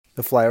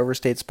The Flyover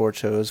State Sports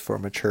Show is for a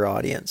mature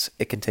audience.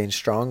 It contains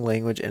strong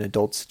language and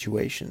adult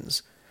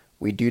situations.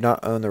 We do not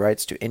own the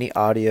rights to any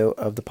audio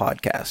of the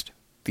podcast.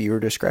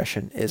 Viewer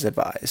discretion is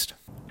advised.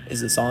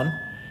 Is this on?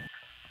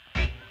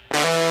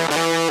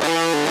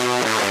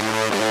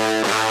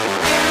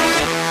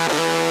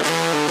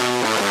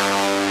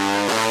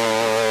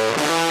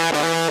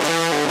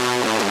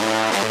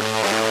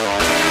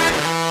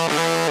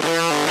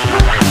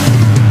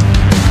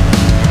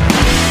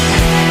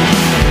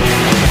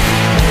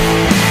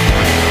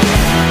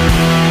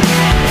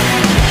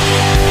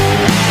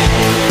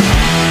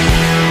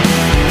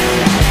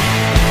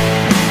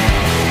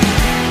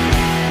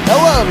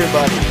 Hello,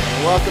 everybody,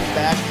 and welcome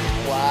back to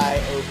the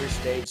Flyover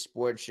State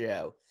Sports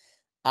Show.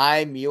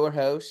 I'm your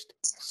host,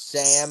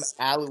 Sam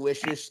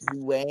Aloysius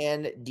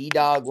Luann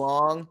D-Dog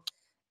Long,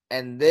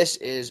 and this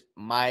is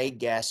my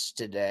guest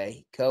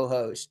today,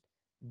 co-host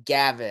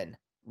Gavin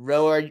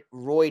Royd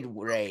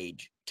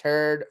Rage,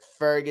 Turd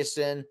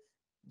Ferguson,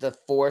 the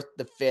fourth,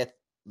 the fifth,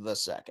 the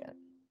second.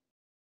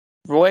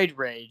 Roid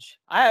Rage.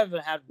 I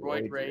haven't had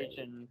Roid Roid Rage Rage.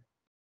 in,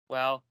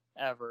 well,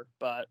 ever,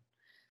 but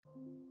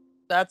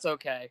that's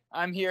okay.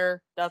 I'm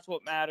here. That's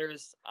what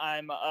matters.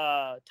 I'm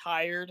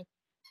tired.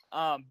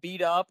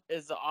 Beat up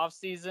is the off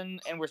season,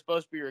 and we're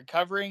supposed to be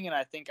recovering, and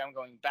I think I'm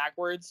going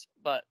backwards,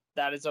 but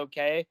that is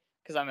okay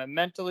because I'm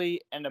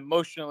mentally and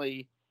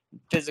emotionally,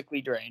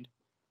 physically drained.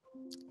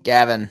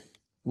 Gavin,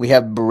 we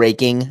have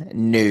breaking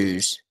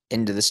news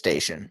into the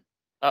station.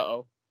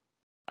 Uh-oh.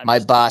 My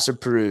boss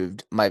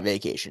approved my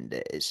vacation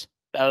days.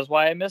 That was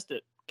why I missed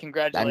it.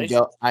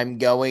 Congratulations. I'm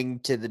going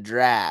to the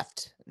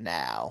draft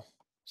now.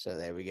 So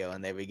there we go,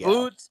 and there we go.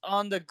 Boots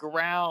on the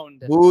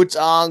ground. Boots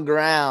on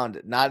ground,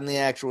 not in the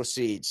actual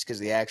seats, because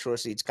the actual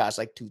seats cost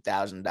like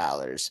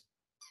 $2,000.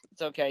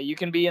 It's okay. You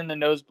can be in the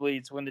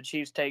nosebleeds when the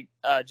Chiefs take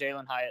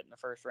Jalen Hyatt in the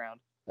first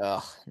round.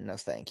 Oh, no,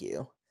 thank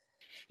you.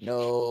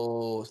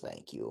 No,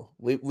 thank you.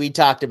 We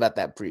talked about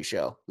that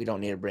pre-show. We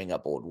don't need to bring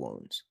up old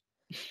wounds.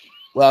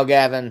 Well,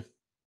 Gavin,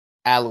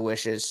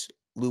 Aloysius,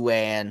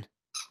 Luann,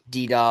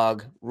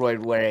 D-Dog,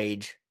 Royd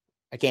Rage.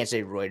 I can't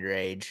say Royd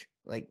Rage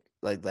like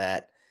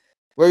that.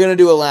 We're going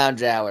to do a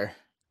lounge hour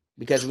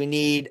because we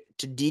need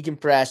to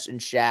decompress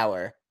and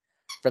shower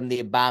from the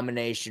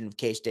abomination of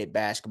K-State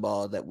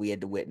basketball that we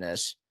had to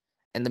witness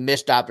and the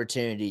missed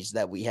opportunities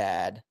that we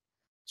had.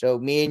 So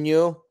me and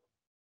you,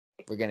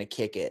 we're going to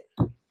kick it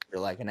for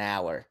like an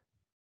hour.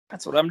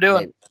 That's what I'm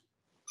doing. Maybe.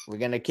 We're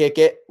going to kick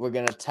it. We're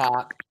going to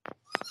talk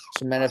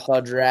some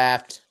NFL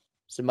draft,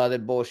 some other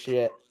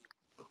bullshit.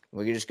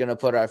 We're just going to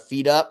put our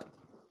feet up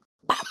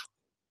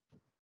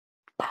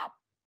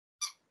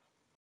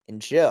and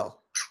chill.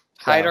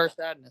 Hide our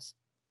sadness.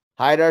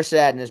 Hide our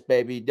sadness,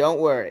 baby.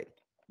 Don't worry.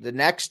 The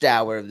next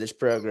hour of this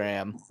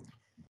program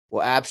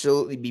will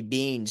absolutely be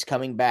Beans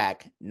coming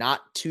back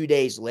not 2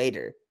 days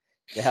later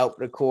to help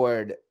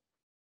record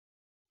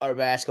our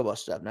basketball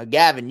stuff. Now,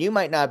 Gavin, you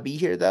might not be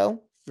here,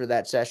 though, for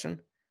that session.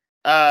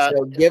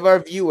 So give our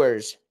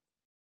viewers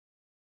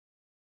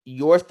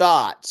your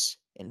thoughts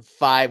in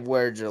 5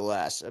 words or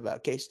less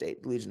about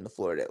K-State losing the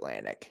Florida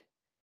Atlantic.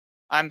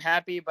 I'm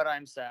happy, but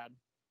I'm sad.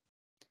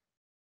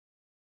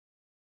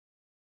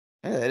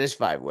 Yeah, that is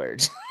 5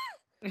 words.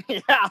 Yeah.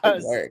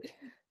 Good work.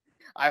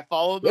 I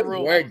followed the rules.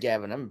 Good word,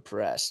 Gavin. I'm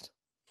impressed.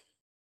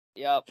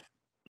 Yep.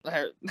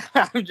 I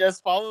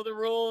just follow the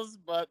rules,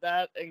 but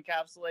that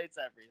encapsulates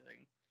everything.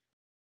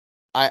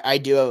 I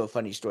do have a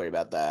funny story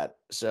about that.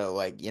 So,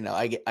 like, you know,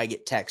 I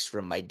get texts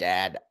from my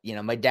dad. You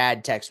know, my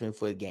dad texts me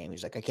before the game.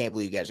 He's like, I can't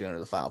believe you guys are going to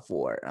the Final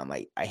Four. And I'm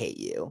like, I hate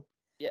you.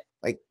 Yeah.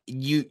 Like,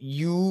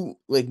 you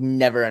like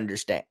never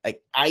understand.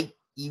 Like,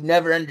 you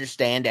never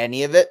understand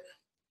any of it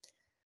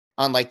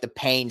on like the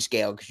pain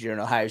scale because you're an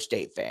Ohio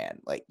State fan.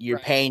 Like, your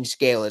pain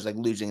scale is like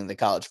losing in the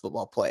college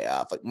football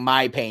playoff. Like,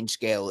 my pain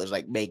scale is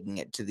like making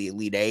it to the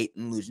Elite Eight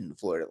and losing to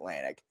Florida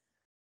Atlantic.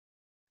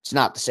 It's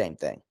not the same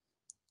thing.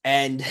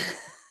 And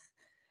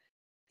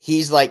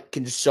he's like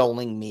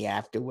consoling me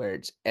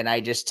afterwards, and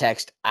I just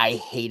text, I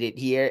hate it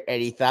here.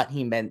 And he thought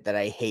he meant that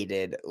I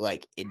hated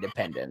like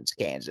Independence,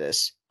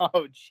 Kansas.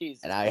 Oh, jeez.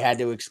 And I had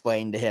to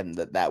explain to him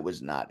that that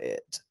was not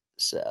it.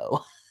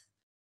 So,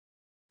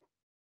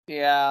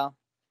 yeah,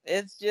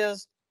 it's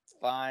just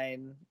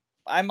fine.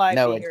 I might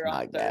be here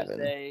on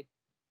Thursday.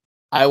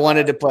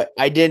 Gavin.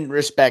 I didn't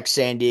respect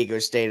San Diego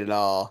State at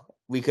all.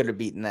 We could have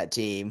beaten that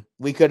team.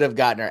 We could have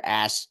gotten our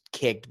ass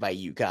kicked by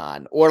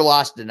UConn or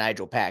lost to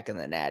Nigel Pack in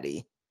the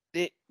Natty.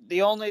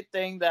 The only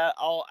thing that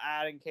I'll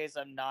add in case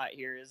I'm not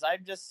here is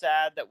I'm just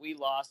sad that we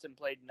lost and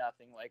played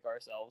nothing like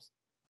ourselves.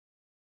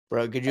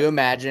 Bro, could you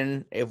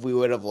imagine if we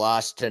would have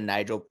lost to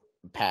Nigel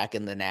Pack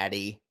in the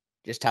Natty?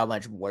 Just how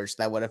much worse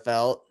that would have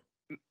felt?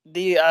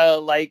 The,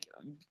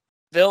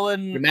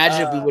 villain...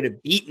 Imagine if we would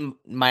have beaten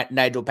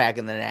Nigel Pack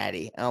in the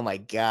Natty. Oh, my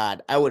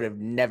God. I would have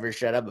never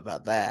shut up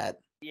about that.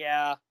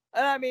 Yeah.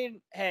 And I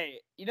mean, hey,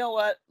 you know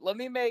what? Let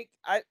me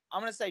I'm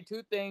going to say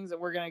 2 things,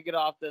 and we're going to get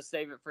off this,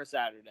 save it for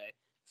Saturday.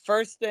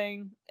 First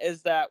thing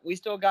is that we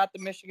still got the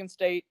Michigan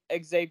State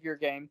Xavier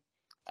game.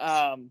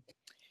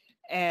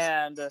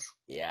 And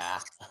yeah.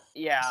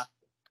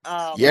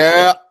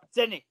 Yeah.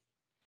 Sydney.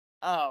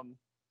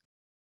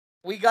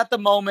 We got the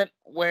moment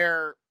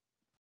where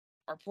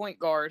our point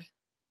guard,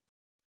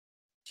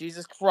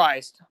 Jesus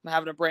Christ, I'm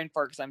having a brain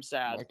fart because I'm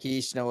sad.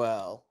 Marquise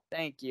Noel.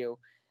 Thank you.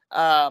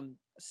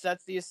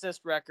 Sets the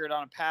assist record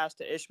on a pass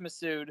to Ish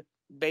Masood,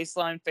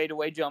 baseline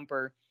fadeaway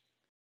jumper,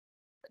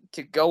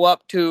 to go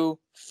up to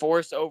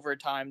force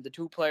overtime. The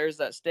two players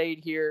that stayed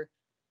here,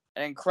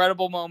 an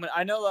incredible moment.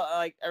 I know that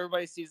like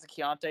everybody sees the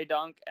Keontae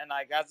dunk, and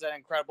like that's an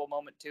incredible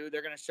moment too.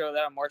 They're gonna show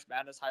that on March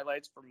Madness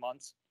highlights for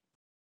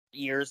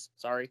years.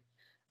 Sorry,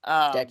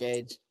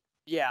 Decades.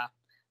 Yeah,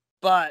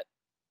 but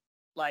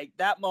like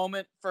that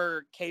moment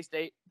for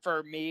K-State,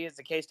 for me as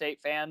a K-State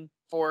fan,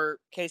 for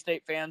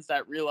K-State fans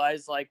that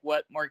realize like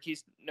what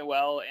Marquise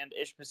Noel and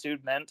Ish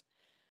Masood meant,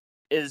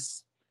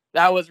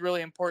 that was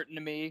really important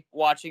to me,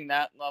 watching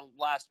that in the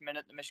last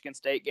minute, the Michigan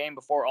State game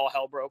before all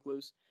hell broke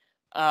loose,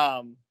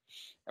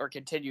 or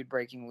continued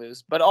breaking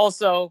loose. But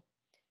also,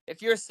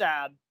 if you're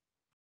sad,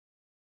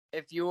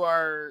 if you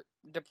are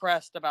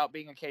depressed about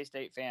being a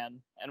K-State fan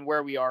and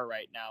where we are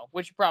right now,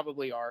 which you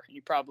probably are,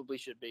 you probably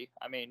should be.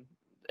 I mean,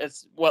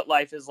 it's what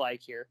life is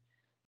like here.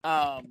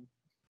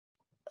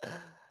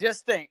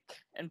 Just think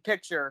and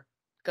picture,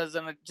 because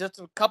in just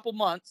a couple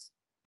months,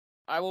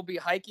 I will be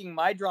hiking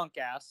my drunk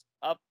ass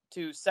up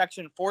to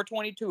section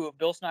 422 of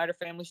Bill Snyder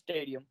Family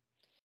Stadium.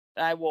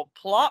 And I will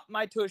plop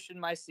my tush in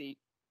my seat,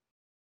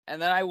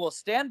 and then I will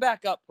stand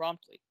back up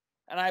promptly,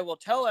 and I will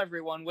tell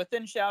everyone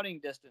within shouting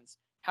distance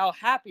how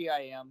happy I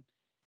am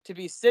to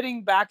be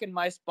sitting back in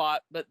my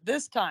spot, but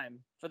this time,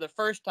 for the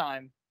first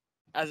time,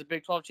 as a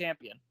Big 12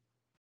 champion.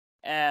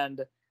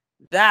 And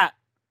that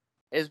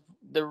is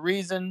the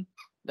reason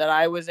that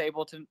I was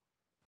able to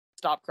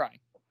stop crying.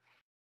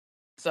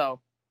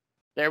 So,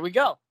 there we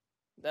go.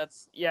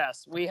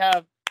 Yes, we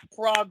have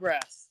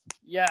progress.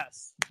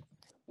 Yes.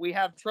 We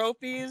have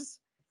trophies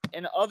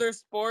in other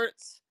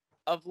sports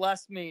of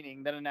less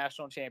meaning than a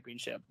national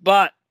championship,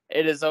 but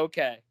it is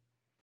okay.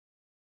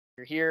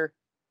 You're here,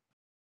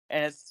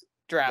 and it's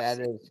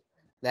draft.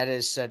 That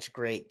is such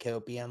great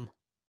copium.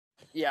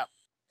 Yeah.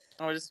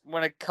 I just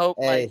want to coat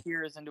my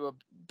tears into a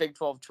Big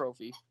 12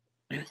 trophy.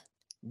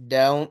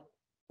 Don't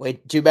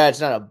wait. Too bad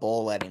it's not a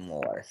bowl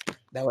anymore.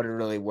 That would have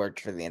really worked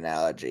for the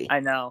analogy.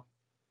 I know.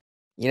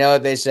 You know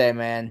what they say,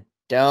 man?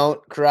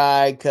 Don't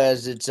cry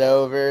because it's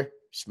over.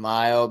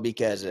 Smile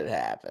because it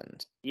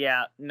happened.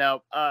 Yeah,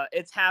 no.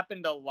 It's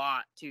happened a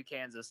lot to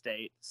Kansas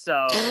State.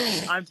 So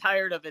I'm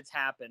tired of it's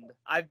happened.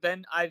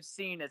 I've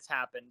seen it's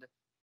happened.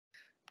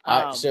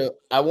 So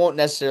I won't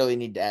necessarily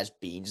need to ask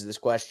Beans this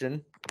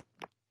question.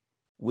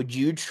 Would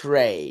you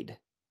trade?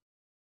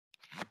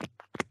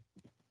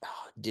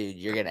 Oh, dude,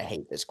 you're gonna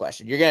hate this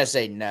question. You're gonna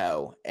say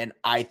no, and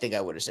I think I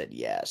would have said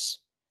yes.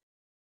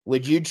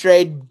 Would you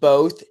trade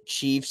both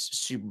Chiefs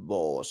Super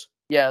Bowls?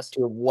 Yes.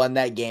 To have won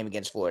that game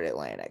against Florida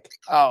Atlantic.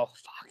 Oh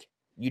fuck.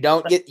 You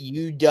don't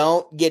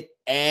get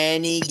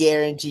any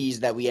guarantees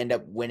that we end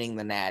up winning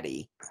the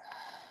Natty.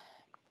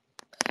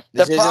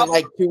 This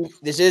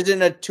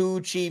isn't a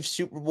two Chiefs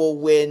Super Bowl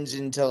wins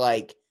into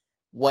like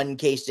one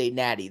K-State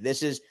Natty.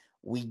 This is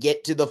we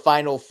get to the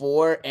Final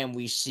Four and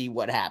we see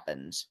what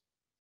happens.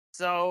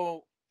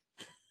 So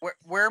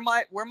where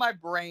my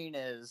brain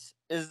is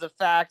the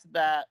fact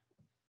that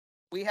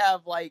we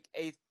have like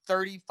a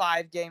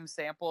 35 game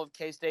sample of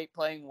K-State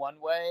playing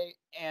one way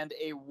and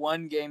a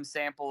 1 game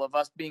sample of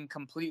us being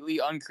completely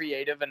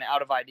uncreative and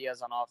out of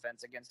ideas on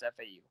offense against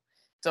FAU.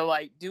 So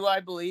like, do I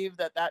believe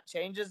that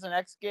changes the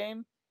next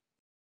game?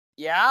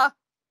 Yeah,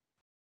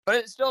 but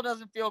it still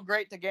doesn't feel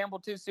great to gamble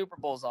 2 Super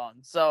Bowls on.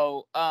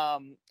 So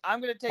I'm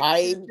going to take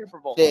 2 Super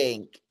Bowls. I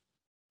think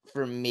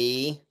for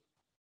me,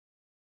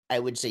 I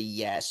would say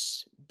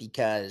yes,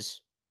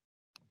 because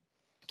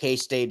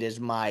K-State is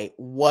my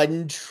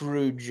one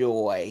true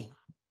joy.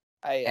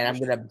 And I'm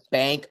going to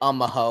bank on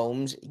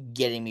Mahomes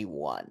getting me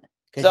one.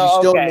 Because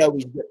know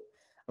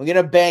I'm going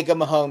to bank on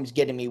Mahomes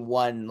getting me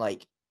one,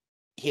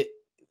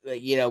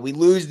 we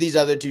lose these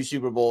other 2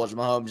 Super Bowls.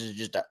 Mahomes is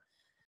just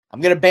I'm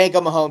going to bank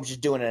on Mahomes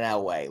just doing an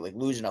Elway, like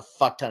losing a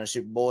fuck ton of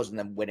Super Bowls and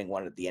then winning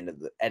one at the end of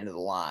the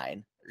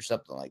line or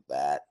something like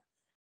that.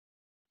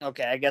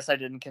 Okay, I guess I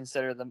didn't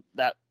consider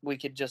that we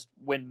could just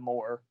win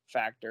more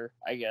factor,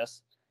 I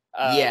guess.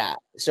 Yeah,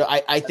 so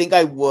I think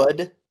I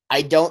would.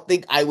 I don't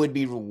think I would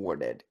be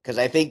rewarded because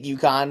I think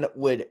UConn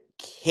would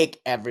kick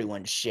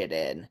everyone's shit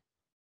in,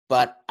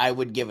 but I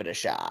would give it a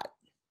shot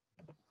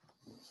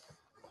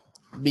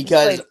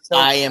because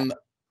I'm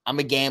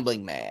a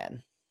gambling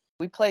man.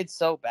 We played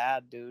so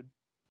bad, dude.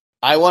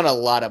 I won a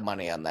lot of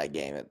money on that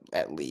game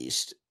at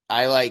least.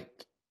 I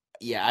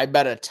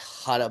bet a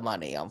ton of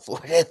money on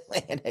Florida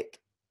Atlantic.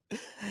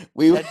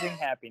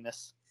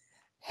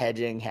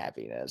 Hedging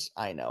happiness.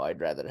 I know. I'd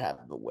rather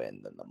have the win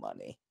than the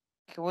money.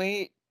 Can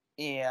we?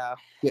 Yeah.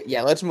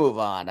 Yeah, let's move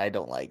on. I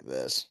don't like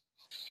this.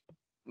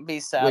 Be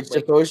sad. We're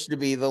supposed to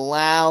be the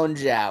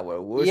lounge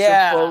hour. We're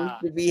supposed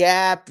to be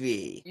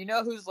happy. You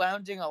know who's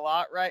lounging a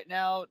lot right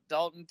now?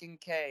 Dalton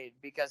Kincaid,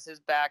 because his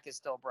back is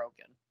still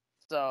broken.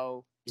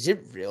 So is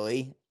it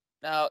really?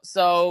 No.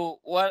 So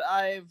what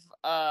I've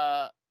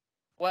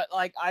what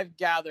like I've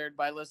gathered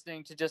by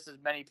listening to just as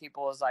many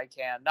people as I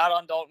can, not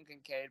on Dalton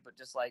Kincaid, but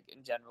just like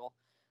in general.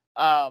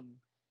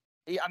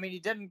 He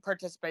didn't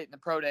participate in the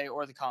pro day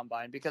or the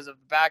combine because of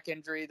the back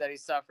injury that he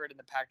suffered in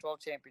the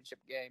Pac-12 championship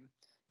game.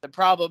 The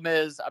problem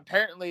is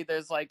apparently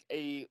there's like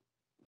a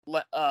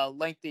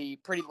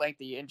pretty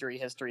lengthy injury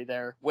history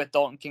there with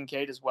Dalton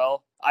Kincaid as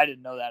well. I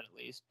didn't know that at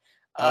least.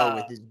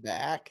 With his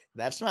back?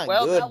 That's not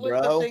Well, that good,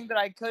 was the bro. thing that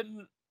I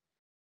couldn't.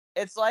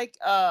 It's like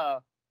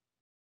the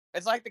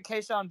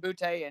Keyshawn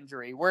Butte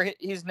injury where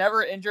he's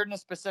never injured in a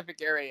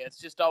specific area. It's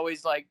just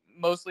always like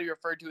mostly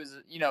referred to as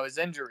his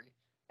injury,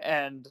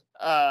 and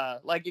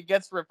like it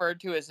gets referred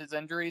to as his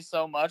injury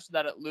so much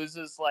that it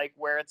loses like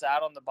where it's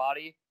at on the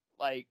body,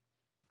 like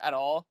at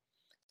all.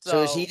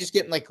 So is he just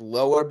getting like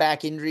lower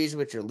back injuries,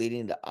 which are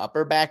leading to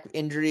upper back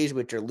injuries,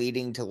 which are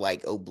leading to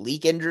like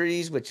oblique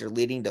injuries, which are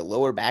leading to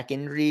lower back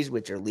injuries,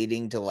 which are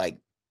leading to like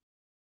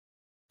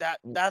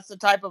that's the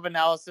type of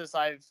analysis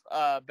I've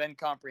been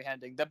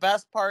comprehending. The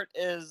best part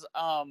is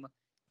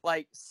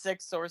like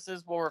 6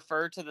 sources will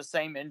refer to the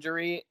same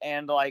injury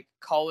and like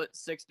call it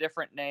 6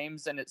 different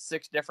names and it's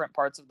 6 different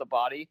parts of the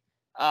body.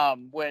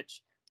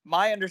 Which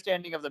my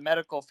understanding of the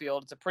medical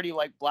field, it's a pretty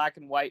like black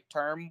and white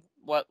term.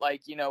 What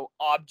like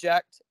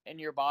object in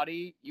your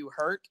body you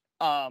hurt.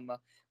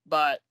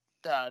 But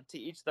to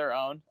each their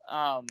own.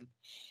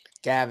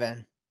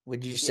 Gavin,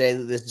 would you say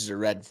that this is a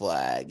red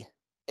flag?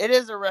 It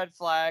is a red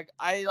flag.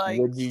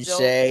 Would you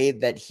say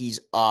that he's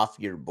off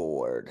your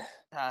board?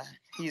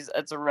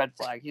 It's a red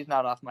flag. He's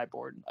not off my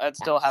board. I'd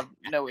still have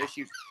no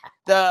issue.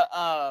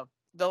 The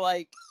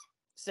like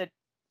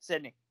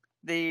Sydney.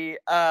 The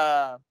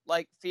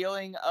like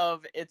feeling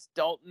of it's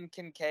Dalton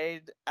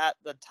Kincaid at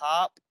the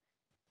top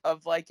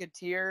of like a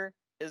tier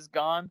is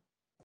gone.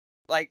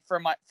 Like for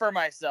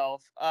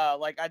myself,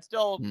 like I'd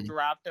still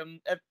draft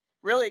him. If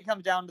really it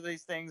comes down to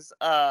these things,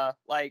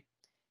 like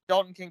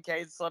Dalton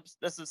Kincaid slips.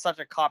 This is such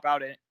a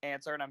cop-out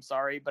answer, and I'm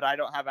sorry, but I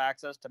don't have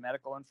access to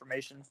medical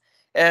information.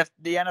 If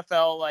the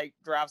NFL like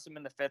drafts him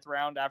in the 5th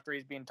round after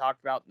he's being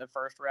talked about in the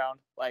 1st round,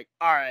 like,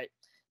 all right,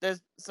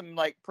 there's some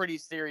like pretty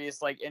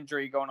serious like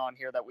injury going on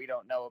here that we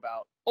don't know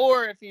about.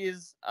 Or if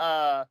he's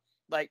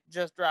like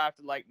just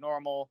drafted like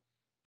normal,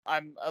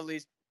 I'm at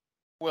least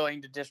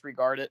willing to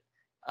disregard it.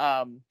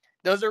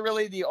 Those are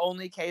really the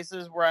only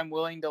cases where I'm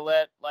willing to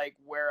let like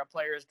where a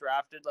player is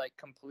drafted like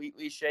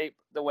completely shape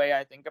the way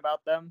I think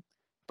about them.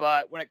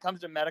 But when it comes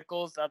to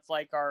medicals, that's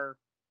like our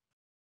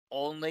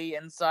only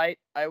insight,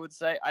 I would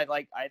say. I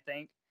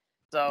think.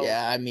 So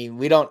yeah, I mean,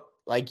 we don't,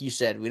 like you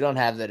said, we don't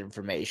have that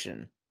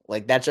information.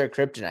 Like that's our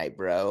kryptonite,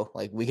 bro.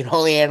 Like we can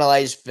only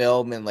analyze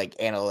film and like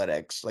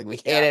analytics. Like we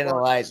can't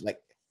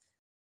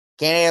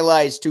can't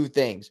analyze 2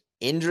 things: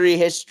 injury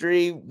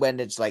history when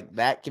it's like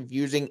that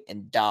confusing,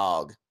 and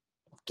dog.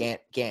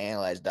 Can't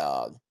analyze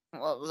dog.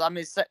 Well, I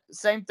mean,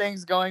 same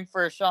thing's going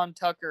for Sean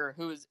Tucker,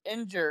 who is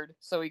injured,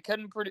 so he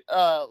couldn't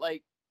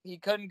he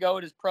couldn't go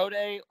at his pro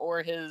day or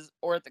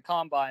at the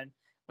combine.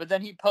 But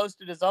then he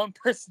posted his own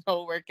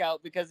personal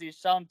workout because he's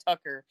Sean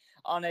Tucker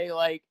on a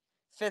like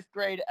 5th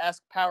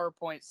grade-esque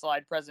PowerPoint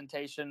slide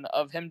presentation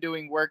of him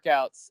doing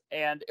workouts,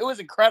 and it was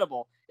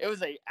incredible. It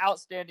was a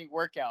outstanding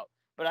workout,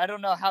 but I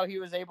don't know how he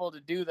was able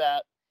to do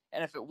that.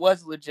 And if it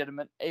was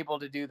legitimate, able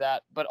to do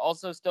that, but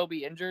also still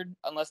be injured,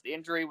 unless the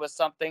injury was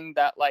something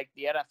that like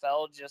the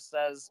NFL just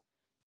says,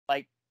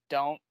 like,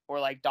 don't, or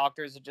like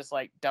doctors are just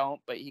like, don't,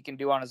 but he can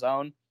do on his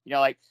own.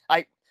 Like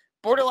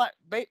borderline,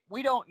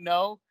 we don't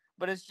know,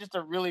 but it's just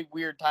a really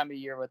weird time of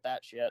year with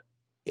that shit.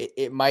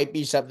 It might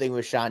be something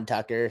with Sean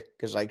Tucker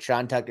because like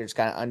Sean Tucker's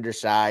kind of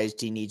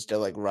undersized. He needs to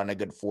like run a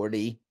good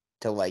 40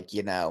 to like,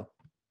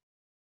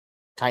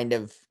 kind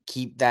of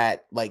keep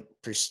that like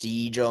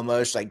prestige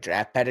almost like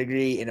draft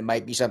pedigree, and it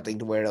might be something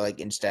to where like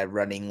instead of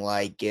running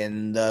like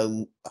in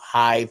the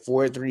high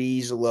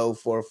 4.3s, low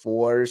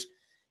 4.4s,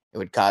 it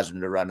would cause him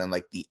to run in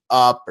like the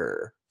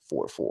upper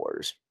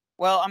 4.4s.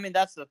 Well, I mean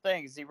that's the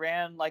thing is he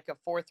ran like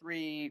a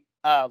 4.3,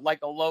 like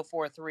a low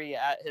 4.3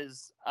 at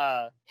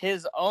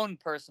his own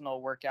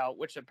personal workout,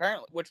 which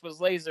was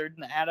lasered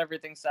and had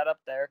everything set up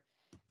there,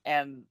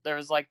 and there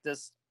was like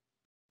this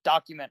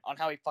document on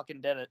how he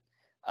fucking did it.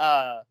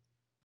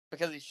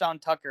 Because he's Sean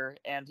Tucker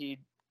and he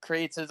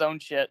creates his own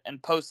shit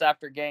and posts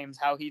after games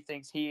how he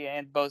thinks he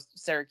and both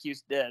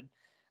Syracuse did.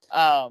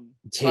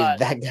 Dude,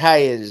 that guy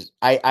is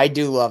I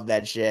do love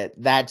that shit.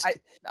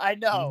 I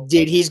know.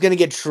 Dude, he's gonna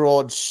get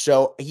trolled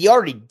he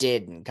already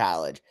did in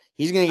college.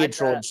 He's gonna get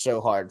trolled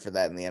so hard for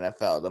that in the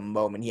NFL the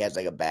moment he has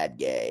like a bad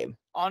game.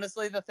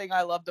 Honestly, the thing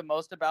I love the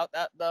most about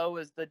that though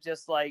is that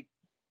just like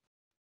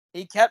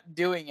he kept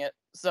doing it.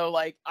 So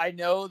like I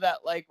know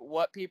that like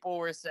what people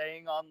were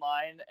saying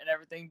online and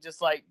everything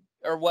just like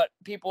or what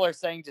people are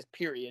saying just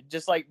period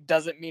just like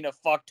doesn't mean a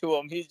fuck to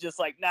him. He's just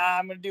like, nah,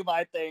 I'm gonna do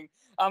my thing.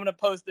 I'm gonna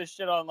post this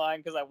shit online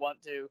because I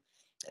want to.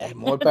 Hey,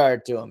 more power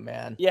to him,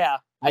 man. Yeah.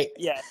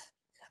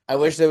 I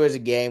wish there was a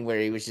game where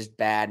he was just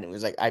bad and it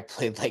was like I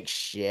played like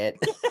shit.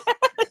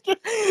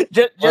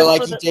 Or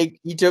like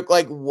he took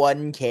like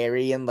 1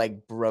 carry and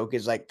like broke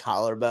his like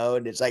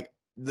collarbone. It's like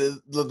the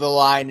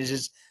line is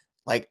just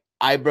like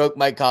I broke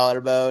my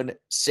collarbone.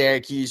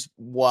 Syracuse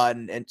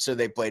won, and so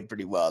they played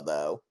pretty well,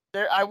 though.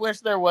 I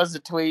wish there was a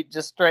tweet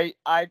just straight.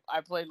 I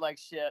played like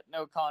shit,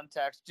 no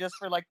context, just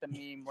for like the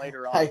meme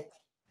later on.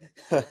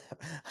 I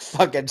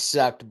fucking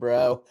sucked,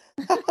 bro.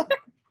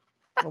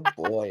 Oh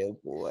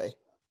boy.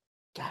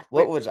 God,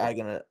 what was I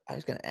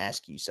was gonna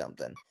ask you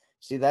something.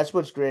 See, that's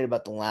what's great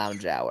about the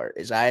lounge hour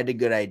is I had a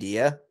good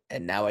idea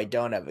and now I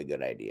don't have a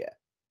good idea.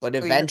 But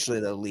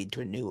eventually they'll lead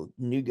to a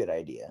new good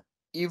idea.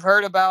 You've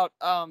heard about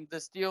the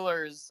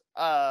Steelers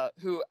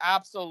who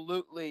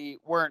absolutely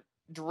weren't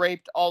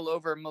draped all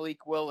over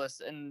Malik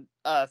Willis and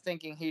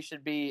thinking he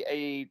should be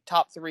a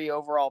top 3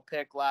 overall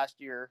pick last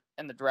year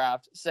in the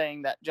draft,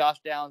 saying that Josh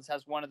Downs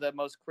has one of the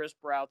most crisp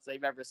routes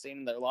they've ever seen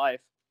in their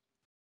life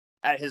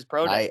at his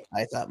pro day.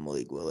 I thought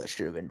Malik Willis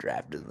should have been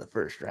drafted in the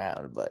first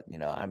round, but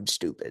I'm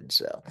stupid,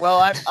 so.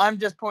 Well, I'm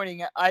just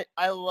pointing at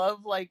I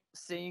love like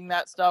seeing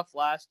that stuff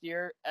last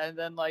year and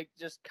then like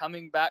just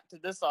coming back to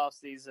this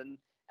offseason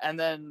and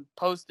then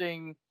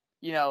posting,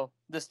 the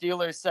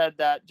Steelers said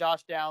that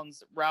Josh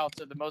Downs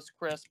routes are the most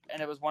crisp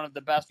and it was one of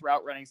the best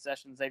route running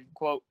sessions they've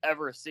quote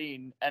ever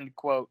seen, end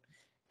quote.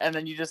 And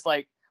then you just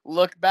like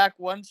look back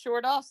one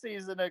short off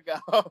season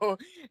ago,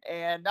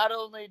 and not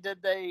only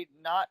did they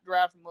not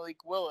draft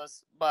Malik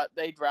Willis, but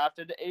they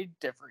drafted a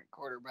different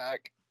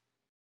quarterback.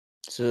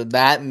 So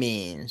that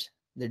means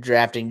they're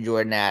drafting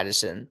Jordan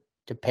Addison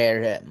to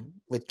pair him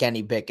with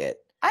Kenny Pickett.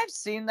 I've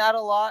seen that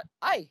a lot.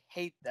 I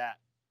hate that.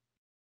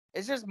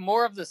 It's just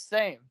more of the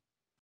same.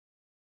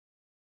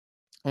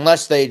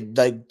 Unless they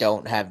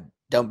don't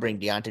bring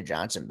Deontay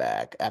Johnson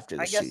back after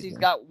the season. I guess he's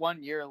got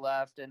 1 year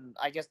left, and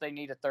I guess they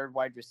need a third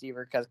wide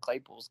receiver because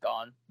Claypool's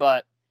gone.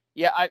 But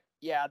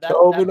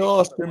Calvin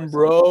Austin,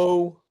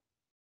 bro.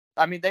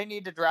 I mean, they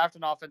need to draft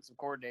an offensive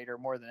coordinator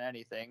more than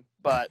anything.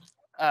 But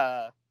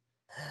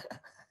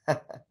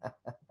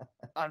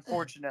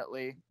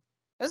unfortunately,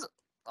 this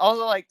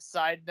also like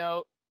side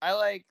note.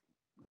 I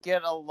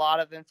get a lot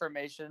of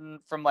information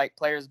from like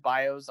players'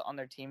 bios on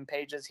their team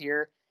pages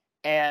here,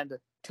 and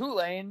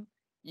Tulane,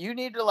 you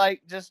need to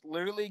just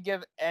literally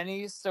give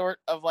any sort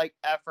of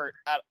effort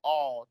at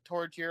all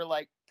towards your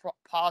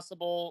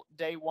possible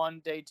day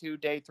 1, day 2,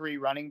 day 3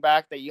 running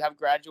back that you have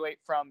graduate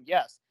from.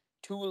 Yes,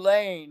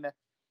 Tulane.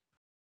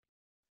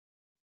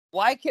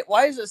 Why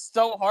is it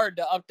so hard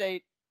to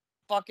update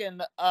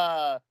fucking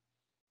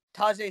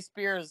Tajay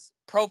Spears'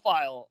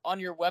 profile on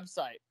your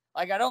website?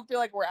 I don't feel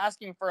like we're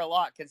asking for a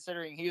lot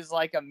considering he's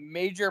a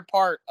major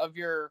part of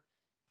your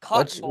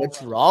Cotton Bowl.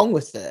 What's wrong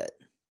with it?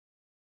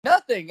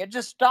 Nothing. It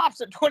just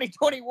stops at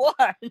 2021.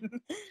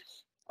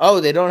 Oh,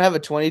 they don't have a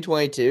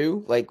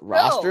 2022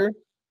 roster?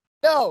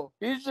 No,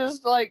 he's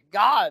just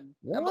gone.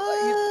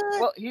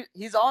 What?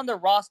 He's on the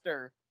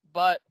roster,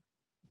 but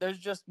there's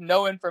just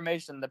no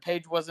information. The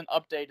page wasn't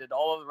updated.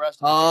 All of the rest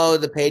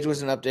of the page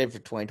wasn't updated for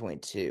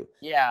 2022.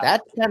 Yeah.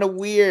 That's kind of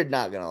weird,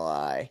 not gonna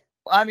lie.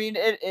 I mean,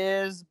 it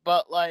is,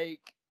 but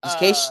is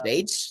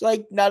K-State's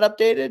not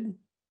updated?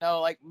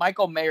 No,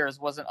 Michael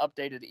Mayers wasn't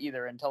updated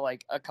either until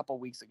a couple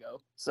weeks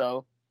ago.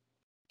 So,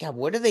 God,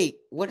 what are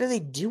they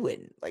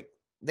doing?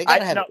 They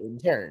gotta have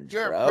interns,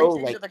 you're bro.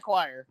 Preaching to the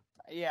choir.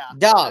 Yeah,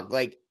 dog.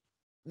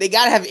 They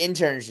gotta have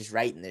interns just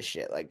writing this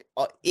shit.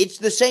 It's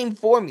the same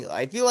formula.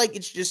 I feel like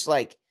it's just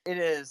it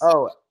is.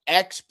 Oh,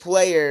 X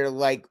player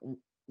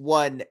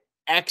won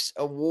X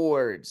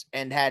awards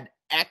and had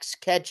X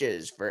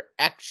catches for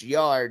X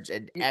yards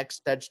and X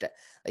touchdown.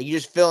 You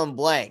just fill in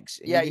blanks.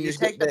 Yeah, you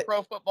take the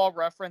Pro Football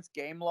Reference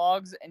game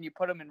logs and you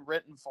put them in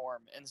written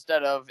form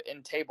instead of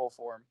in table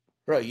form.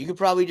 Bro, you could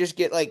probably just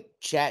get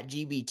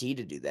ChatGPT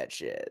to do that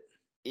shit.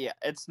 Yeah,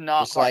 it's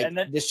not just hard. And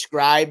then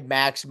describe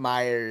Max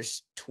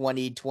Myers'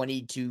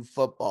 2022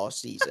 football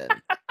season.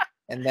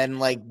 And then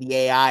the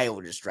AI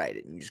will just write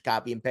it and you just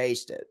copy and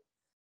paste it.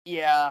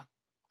 Yeah.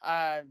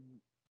 I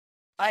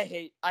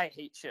hate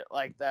shit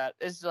like that.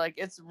 It's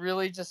it's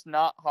really just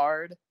not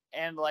hard,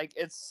 and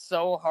it's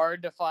so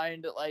hard to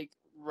find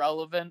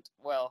relevant,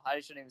 well, I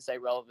shouldn't even say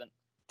relevant,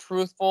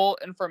 truthful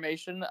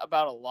information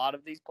about a lot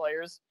of these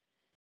players,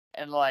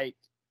 and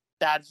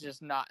that's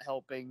just not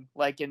helping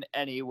in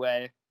any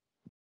way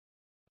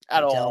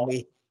at all. Tell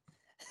me.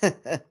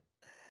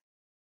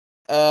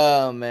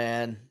 Oh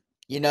man.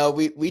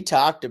 We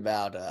talked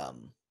about a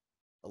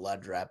lot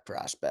of draft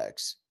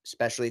prospects,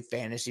 especially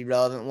fantasy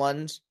relevant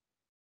ones,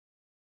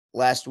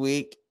 last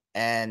week,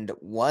 and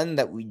one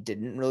that we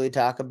didn't really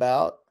talk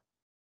about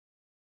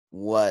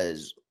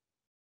was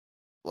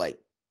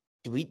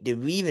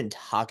did we even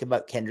talk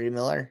about Kendry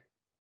Miller?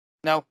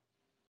 No.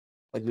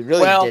 We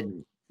really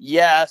didn't.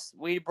 Yes,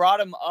 we brought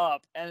him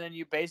up, and then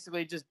you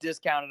basically just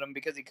discounted him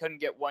because he couldn't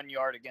get 1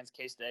 yard against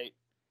K-State.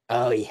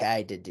 Oh yeah,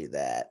 I did do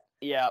that.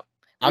 Yeah.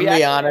 I'm gonna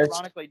be honest.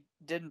 Ironically,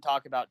 didn't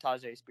talk about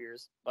Tajay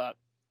Spears, but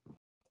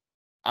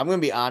I'm gonna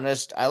be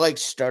honest. I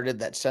started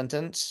that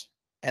sentence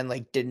and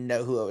didn't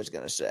know who I was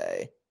gonna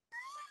say.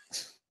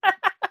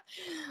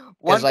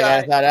 Because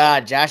I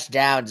thought, Josh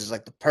Downs is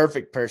the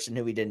perfect person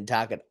who we didn't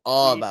talk at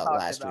all about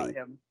last week.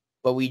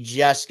 But we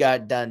just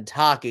got done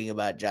talking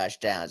about Josh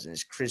Downs and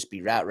his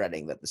crispy route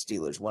running that the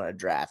Steelers want to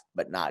draft,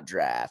 but not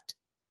draft.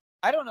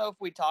 I don't know if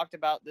we talked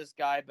about this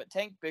guy, but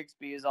Tank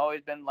Bigsby has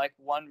always been like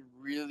one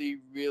really,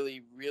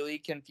 really, really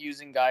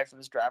confusing guy for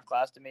this draft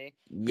class to me.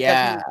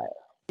 Yeah.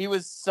 He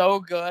was so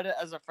good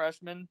as a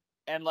freshman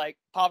and like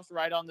pops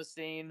right on the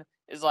scene,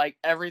 is like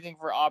everything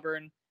for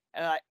Auburn.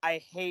 And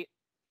I hate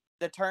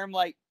the term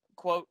like,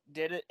 quote,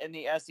 did it in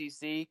the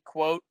SEC,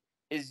 quote,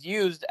 is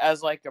used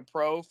as like a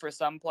pro for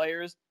some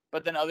players,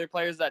 but then other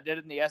players that did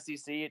it in the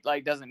SEC, it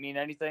like doesn't mean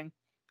anything.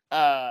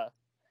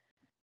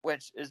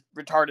 Which is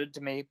retarded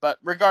to me. But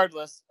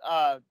regardless,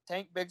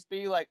 Tank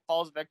Bigsby like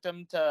falls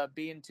victim to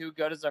being too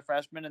good as a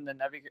freshman and then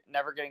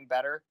never getting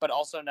better, but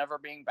also never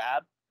being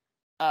bad.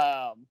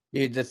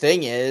 Dude, the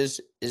thing is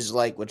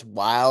like what's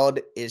wild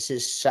is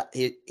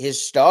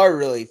his star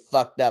really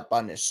fucked up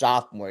on his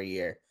sophomore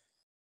year.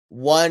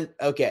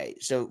 Okay,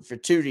 so for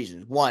two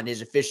reasons. One,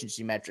 his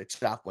efficiency metrics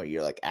sophomore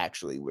year like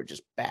actually were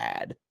just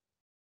bad.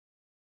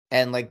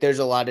 And like there's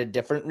a lot of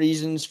different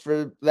reasons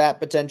for that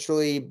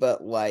potentially,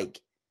 but like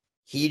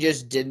he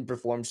just didn't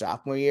perform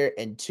sophomore year.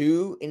 And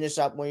two, in his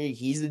sophomore year,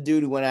 he's the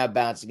dude who went out of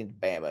bounds against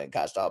Bama and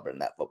cost Auburn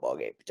that football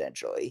game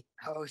potentially.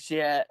 Oh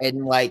shit!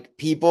 And like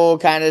people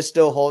kind of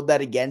still hold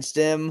that against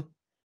him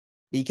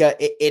because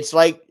it's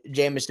like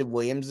Jamison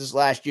Williams this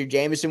last year.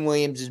 Jamison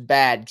Williams is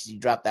bad because he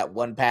dropped that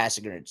one pass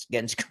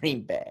against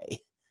Green Bay.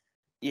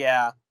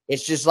 Yeah.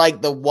 It's just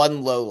like the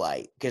one low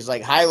light because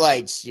like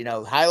highlights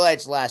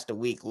last a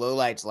week, low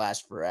lights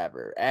last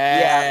forever.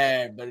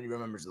 Everybody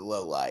remembers the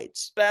low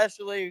lights.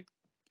 Especially,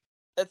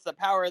 it's the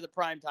power of the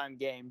primetime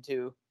game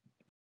too.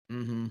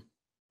 Mm-hmm.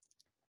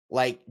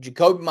 Like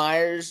Jacoby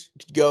Myers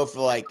could go for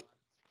like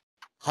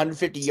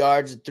 150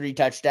 yards and 3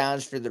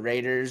 touchdowns for the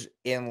Raiders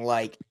in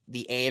like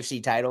the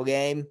AFC title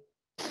game.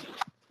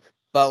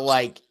 But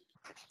like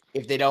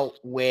if they don't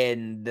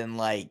win, then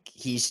like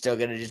he's still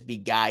gonna just be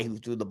guy who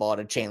threw the ball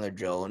to Chandler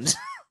Jones.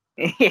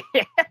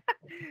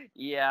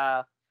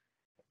 Yeah,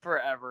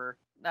 forever.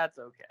 That's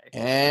okay.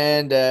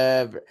 And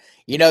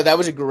that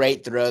was a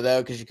great throw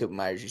though, because Jacoby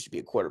Myers used to be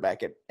a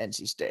quarterback at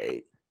NC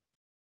State.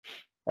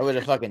 That was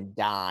a fucking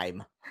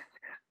dime.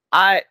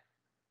 God,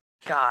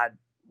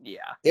 yeah.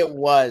 It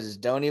was.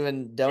 Don't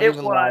even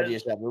lie to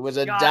yourself. It was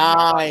a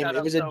dime.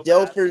 It was a so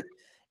Dilfer.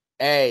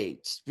 Hey,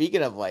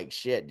 speaking of like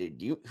shit,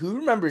 dude, who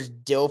remembers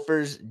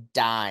Dilfer's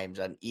dimes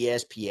on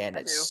ESPN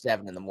at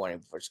 7 a.m.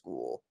 before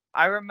school?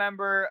 I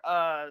remember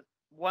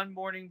one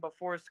morning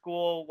before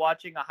school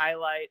watching a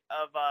highlight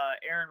of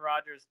Aaron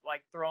Rodgers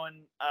like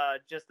throwing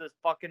just this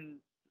fucking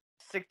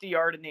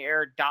 60-yard in the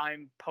air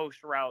dime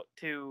post route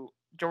to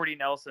Jordy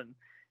Nelson,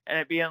 and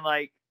it being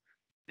like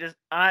just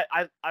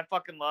I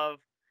fucking love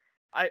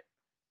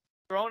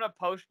throwing a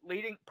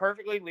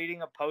perfectly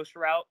leading a post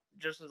route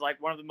just is like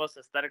one of the most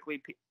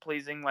aesthetically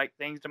pleasing like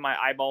things to my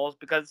eyeballs,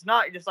 because it's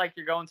not just like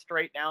you're going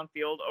straight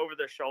downfield over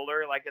the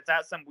shoulder, like it's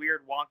at some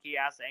weird wonky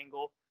ass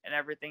angle and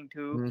everything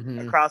too,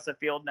 across the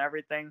field and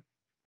everything.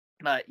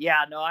 But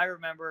yeah, no, I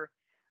remember.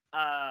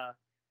 I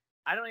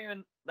know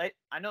they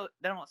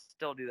don't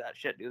still do that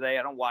shit, do they?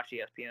 I don't watch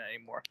ESPN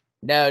anymore.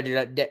 No,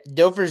 dude.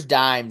 Dilfer's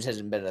dimes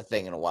hasn't been a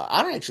thing in a while.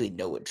 I don't actually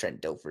know what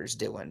Trent Dilfer's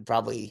doing.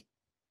 Probably,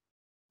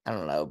 I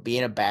don't know,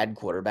 being a bad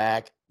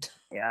quarterback.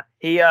 Yeah,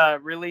 he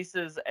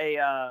releases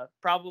a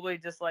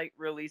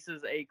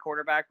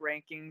quarterback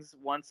rankings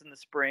once in the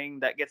spring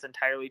that gets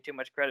entirely too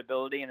much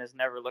credibility and is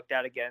never looked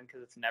at again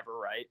because it's never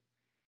right.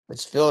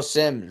 It's Phil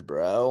Simms,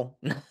 bro.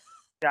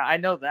 Yeah, I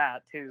know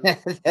that too.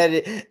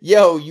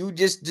 Yo, you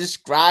just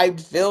described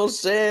Phil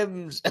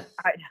Simms.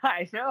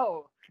 I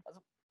know.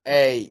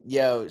 Hey,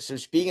 yo, so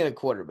speaking of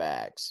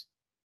quarterbacks,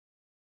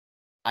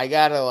 I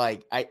gotta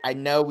I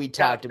know we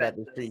talked about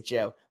this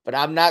pre-show, but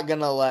I'm not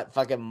gonna let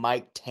fucking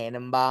Mike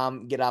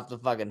Tannenbaum get off the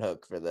fucking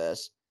hook for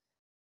this.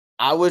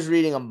 I was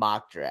reading a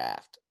mock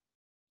draft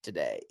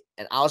today,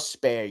 and I'll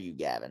spare you,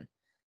 Gavin.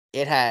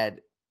 It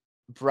had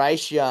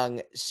Bryce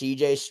Young,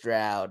 CJ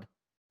Stroud,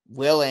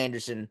 Will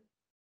Anderson,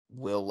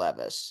 Will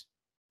Levis.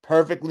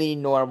 Perfectly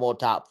normal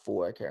top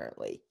 4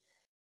 currently.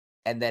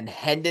 And then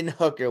Hendon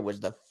Hooker was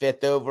the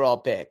 5th overall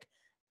pick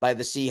by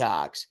the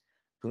Seahawks,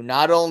 who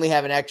not only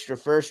have an extra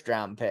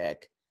first-round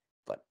pick,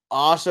 but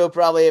also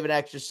probably have an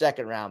extra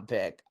second-round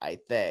pick, I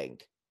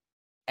think.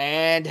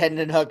 And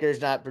Hendon Hooker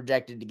is not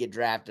projected to get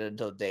drafted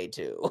until day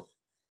 2.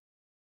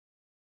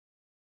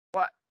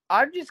 What?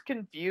 I'm just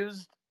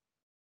confused.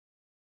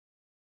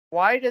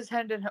 Why is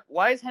Hendon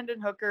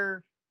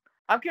Hooker?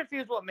 I'm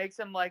confused what makes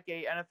him like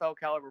a NFL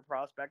caliber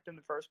prospect in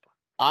the first place.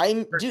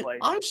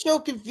 I'm so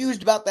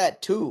confused about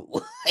that too.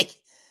 Like,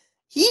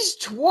 he's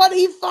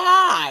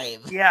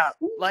 25. Yeah,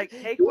 like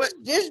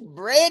just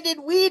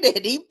Brandon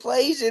Weeden. He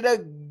plays in a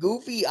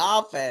goofy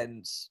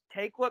offense.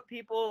 Take what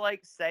people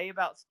like say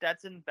about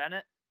Stetson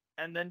Bennett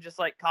and then just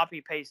like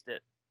copy paste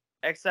it.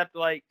 Except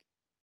like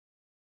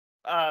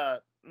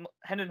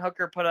Hendon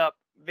Hooker put up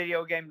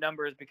video game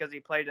numbers because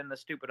he played in the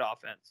stupid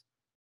offense.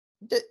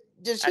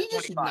 Does he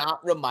just not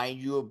remind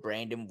you of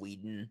Brandon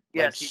Weeden?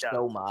 Yes, he does.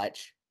 So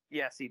much.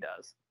 Yes, he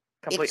does.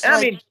 Completely.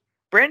 Like,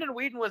 Brandon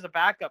Whedon was a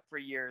backup for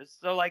years.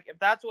 So, like, if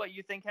that's what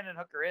you think Hendon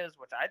Hooker is,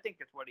 which I think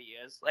is what he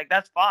is, like,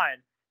 that's fine.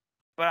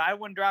 But I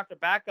wouldn't draft a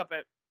backup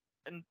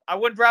and I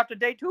wouldn't draft a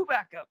day 2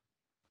 backup.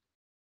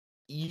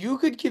 You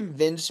could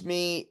convince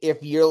me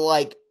if you're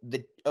like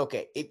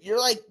if you're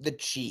like the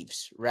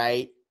Chiefs,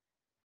 right?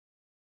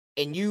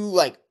 And you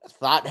like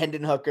thought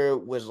Hendon Hooker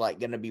was like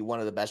going to be one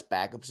of the best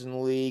backups in the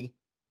league.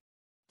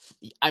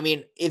 I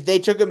mean, if they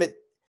took him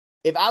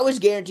if I was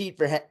guaranteed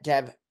to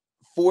have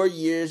 4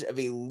 years of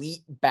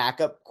elite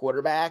backup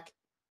quarterback,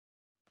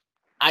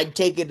 I'd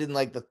take it in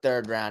like the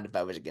 3rd round if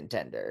I was a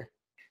contender.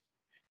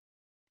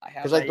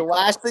 Because like the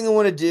last thing I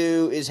want to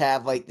do is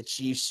have like the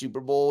Chiefs Super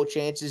Bowl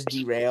chances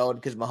derailed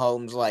because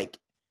Mahomes like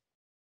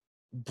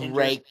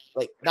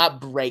not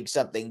break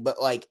something,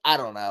 but like I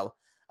don't know.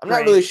 I'm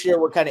not really sure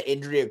what kind of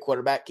injury a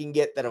quarterback can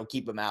get that'll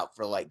keep him out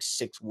for like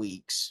 6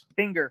 weeks.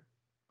 Finger.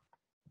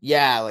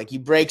 Yeah, like he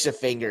breaks a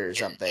finger or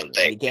something and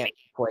he can't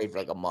play for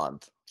like a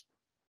month.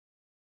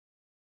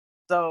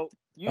 So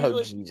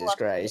usually Jesus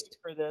Christ.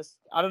 For this,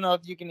 I don't know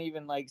if you can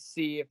even like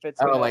see if it's.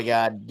 Oh my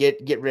God!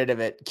 Get rid of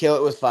it. Kill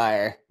it with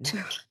fire.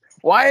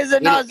 Why is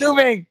it not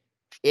zooming?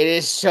 It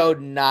is so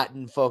not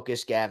in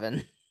focus,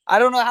 Gavin. I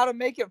don't know how to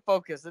make it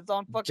focus. It's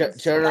on fucking.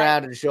 Turn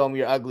around and show him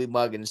your ugly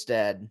mug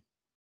instead.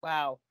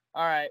 Wow.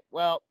 All right.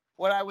 Well,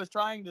 what I was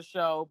trying to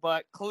show,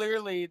 but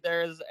clearly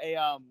there's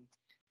a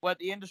what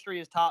the industry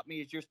has taught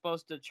me is you're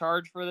supposed to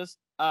charge for this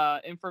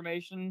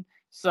information.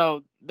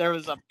 So there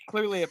was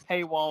clearly a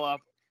paywall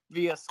up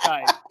via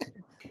Skype.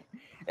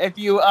 If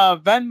you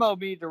Venmo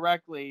me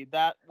directly,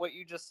 that what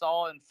you just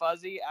saw in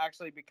fuzzy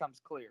actually becomes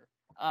clear.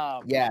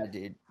 Yeah,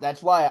 dude.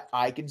 That's why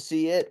I could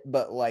see it,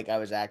 but like I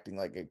was acting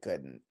like I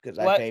couldn't because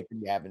I pay for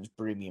Gavin's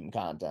premium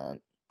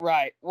content.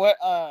 Right. What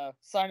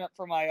sign up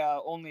for my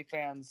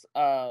OnlyFans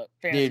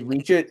Dude,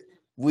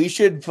 we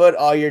should put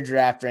all your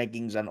draft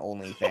rankings on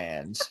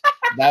OnlyFans.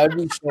 That would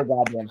be so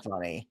goddamn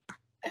funny.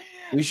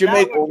 We should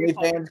make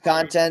OnlyFans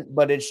content,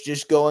 but it's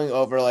just going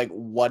over like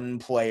one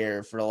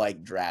player for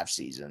like draft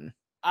season.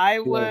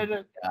 I'm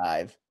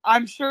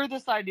sure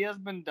this idea has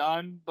been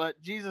done,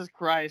 but Jesus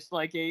Christ,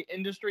 like a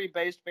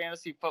industry-based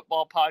fantasy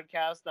football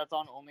podcast that's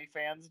on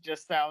OnlyFans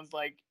just sounds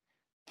like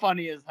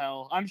funny as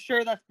hell. I'm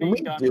sure that's being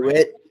done. Do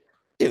it.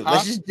 Dude,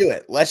 let's just do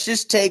it. Let's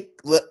just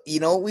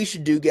you know what we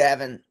should do,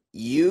 Gavin?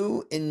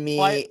 You and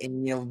me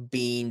and,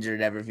 Beans or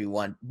whatever if you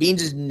want.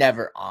 Beans is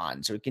never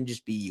on, so it can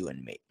just be you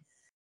and me.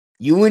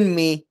 You and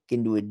me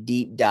can do a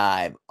deep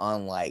dive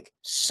on like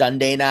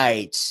Sunday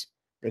nights,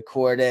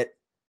 record it,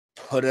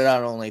 put it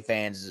on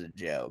OnlyFans as a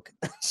joke.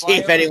 See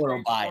if anyone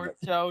will buy it.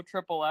 Show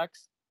XXX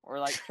or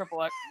like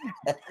XXX.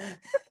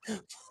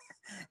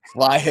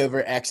 Fly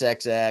over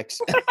XXX.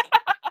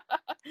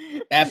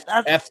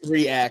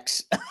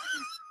 F3X.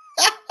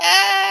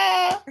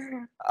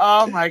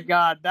 Oh my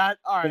God!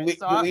 All right.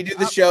 Can we do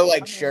the show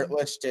like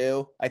shirtless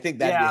too? I think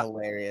that'd be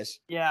hilarious.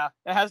 Yeah,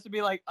 it has to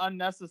be like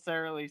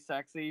unnecessarily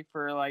sexy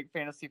for like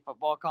fantasy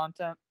football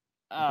content.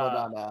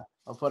 I'll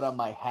put on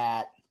my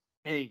hat.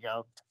 There you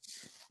go.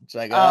 It's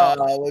like,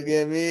 look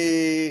at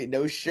me,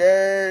 no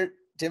shirt,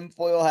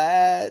 tinfoil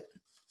hat.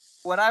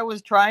 What I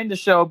was trying to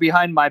show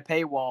behind my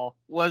paywall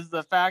was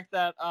the fact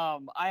that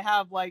I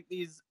have like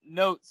these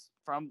notes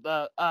from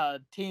the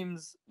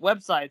team's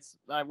websites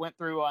that I went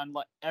through on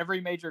like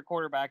every major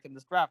quarterback in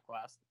this draft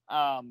class.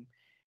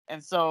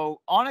 And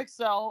so on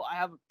Excel, I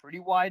have a pretty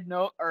wide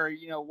note or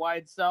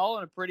wide cell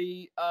and a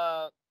pretty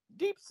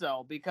deep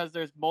cell because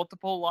there's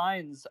multiple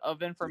lines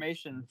of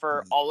information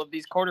for all of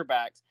these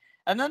quarterbacks.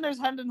 And then there's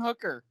Hendon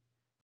Hooker,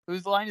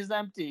 whose line is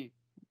empty.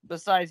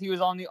 Besides, he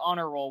was on the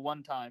honor roll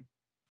one time.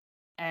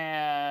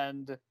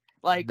 And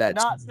like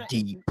that's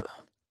deep.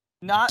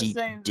 Not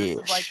saying this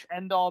is like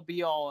end all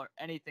be all or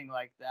anything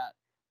like that.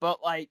 But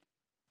like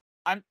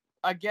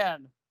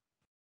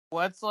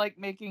what's like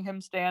making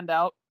him stand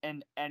out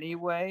in any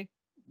way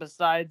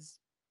besides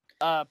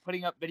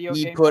putting up video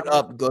games? He put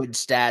up good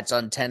stats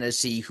on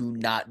Tennessee, who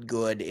not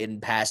good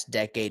in past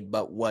decade,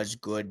 but was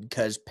good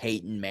because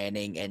Peyton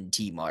Manning and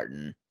T.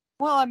 Martin.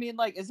 Well, I mean,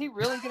 like, is he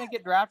really going to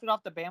get drafted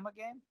off the Bama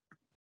game?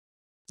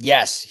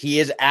 Yes, he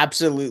is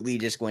absolutely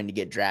just going to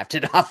get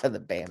drafted off of the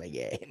Bama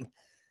game.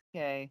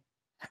 Okay.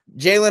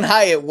 Jalen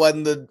Hyatt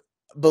won the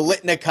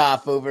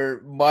Biletnikoff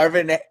over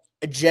Marvin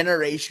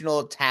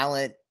generational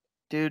talent,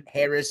 dude,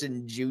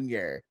 Harrison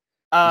Jr.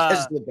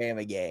 Because of the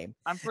Bama game.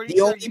 I'm pretty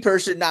the only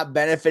person not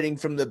benefiting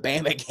from the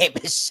Bama game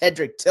is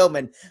Cedric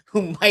Tillman,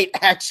 who might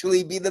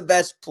actually be the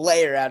best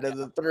player out of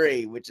the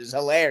three, which is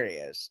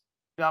hilarious.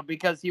 Yeah,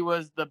 because he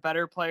was the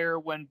better player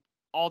when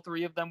all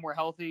three of them were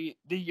healthy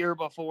the year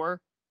before.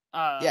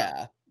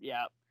 Yeah.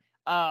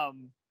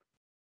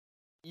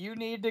 You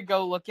need to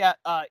go look at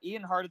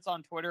Ian Hartitz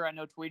on Twitter. I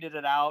know tweeted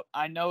it out.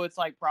 I know it's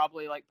like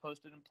probably like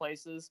posted in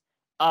places.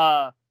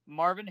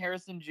 Marvin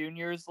Harrison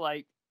Jr.'s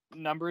like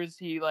numbers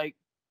he like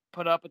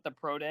put up at the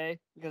pro day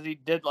because he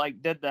did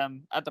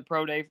them at the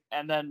pro day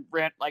and then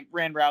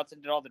ran routes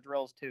and did all the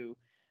drills too.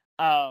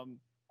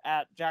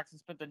 At Jackson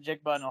Smith and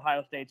Jigba in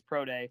Ohio State's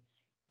pro day.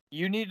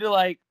 You need to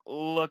like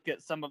look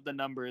at some of the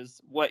numbers,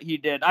 what he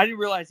did. I didn't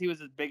realize he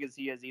was as big as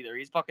he is either.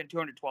 He's fucking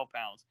 212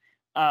 pounds.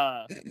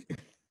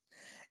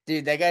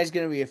 Dude, that guy's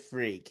gonna be a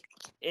freak.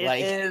 It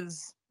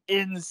is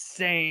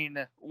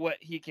insane what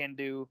he can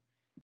do.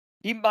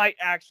 He might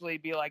actually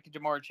be like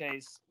Jamar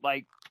Chase,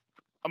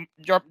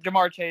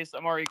 Jamar Chase,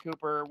 Amari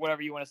Cooper,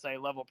 whatever you want to say,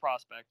 level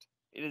prospect.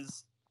 It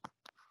is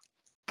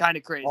kind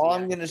of crazy. All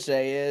I'm gonna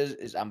say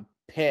is I'm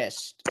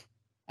pissed.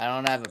 I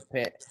don't have a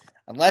pick.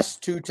 Unless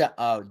Teuton.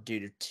 Oh,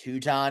 dude, if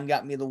Teuton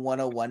got me the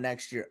 101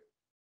 next year,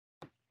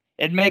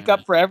 it'd make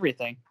up for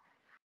everything.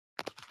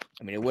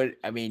 I mean, it would.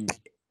 I mean,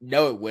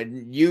 no, it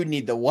wouldn't. You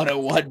need the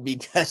 101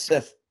 because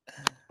of.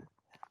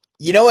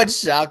 You know what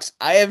sucks?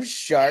 I have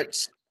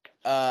Sharks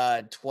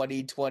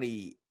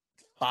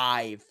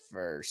 2025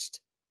 first.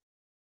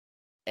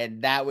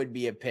 And that would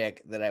be a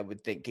pick that I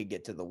would think could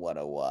get to the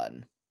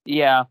 101.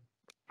 Yeah.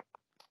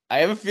 I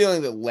have a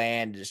feeling that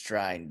Land is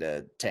trying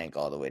to tank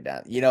all the way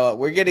down. You know what?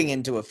 We're getting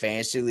into a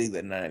fantasy league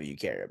that none of you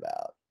care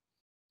about.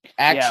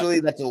 Actually,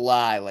 that's a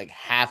lie. Like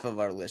half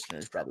of our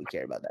listeners probably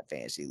care about that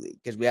fantasy league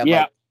because we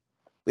have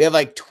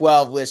like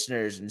 12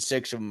 listeners and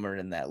 6 of them are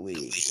in that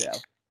league. So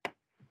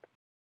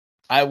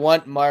I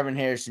want Marvin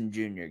Harrison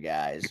Jr.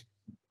 guys.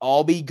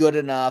 I'll be good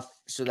enough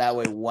so that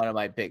way one of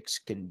my picks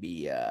can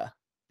be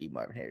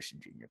Marvin Harrison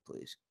Jr.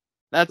 Please.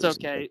 That's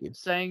okay.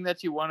 Saying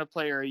that you want a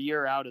player a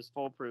year out is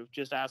foolproof.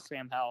 Just ask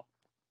Sam Howell.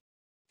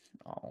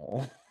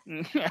 Oh.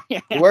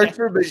 It worked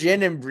for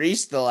Bajin and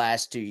Brees the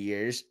last 2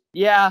 years.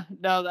 Yeah,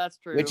 no, that's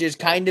true. Which is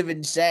kind of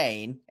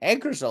insane.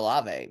 And Chris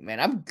Olave.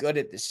 Man, I'm good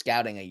at the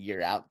scouting a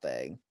year out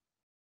thing.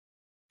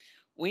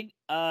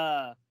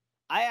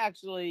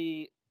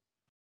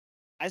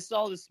 I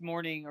saw this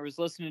morning or was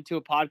listening to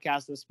a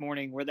podcast this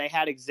morning where they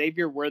had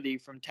Xavier Worthy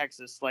from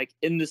Texas like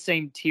in the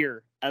same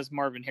tier as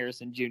Marvin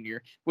Harrison Jr.,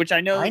 which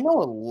I know a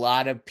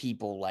lot of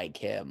people like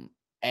him,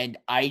 and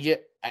I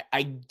get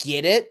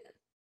it,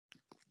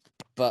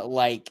 but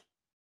like,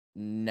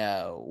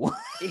 no.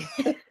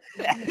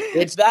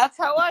 that's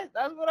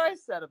what I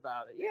said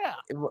about it. Yeah.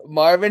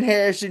 Marvin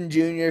Harrison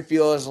Jr.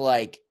 feels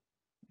like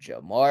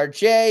Jamar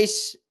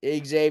Chase.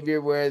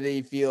 Xavier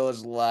Worthy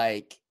feels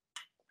like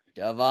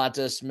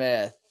Devonta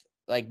Smith,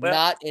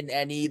 not in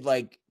any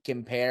like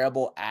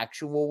comparable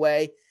actual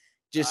way,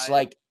 just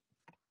like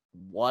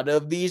one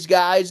of these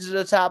guys is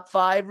a top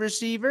 5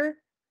 receiver,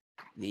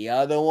 the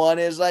other one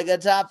is like a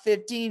top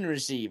 15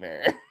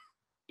 receiver.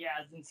 Yeah,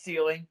 it's in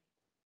ceiling.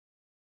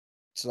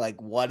 It's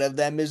like one of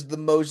them is the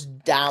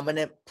most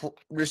dominant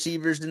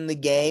receivers in the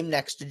game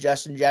next to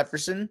Justin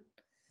Jefferson.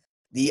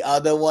 The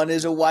other one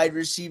is a wide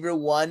receiver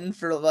 1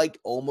 for like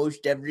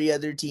almost every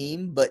other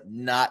team, but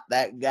not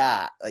that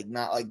guy,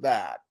 not like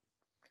that.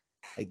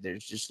 Like,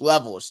 there's just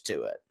levels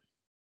to it.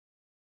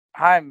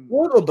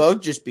 They'll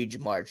both just be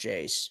Jamar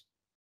Chase.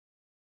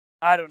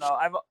 I don't know.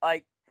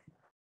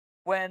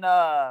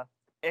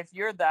 If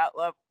you're that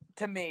level,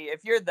 to me,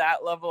 if you're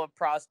that level of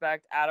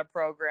prospect at a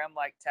program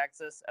like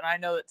Texas, and I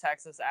know that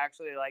Texas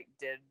actually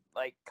did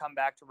come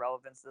back to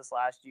relevance this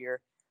last year,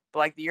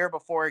 but the year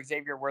before,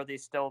 Xavier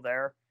Worthy's still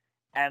there,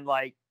 and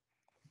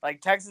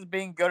Texas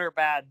being good or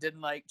bad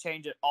didn't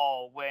change at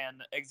all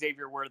when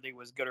Xavier Worthy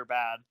was good or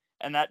bad,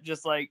 and that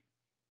just I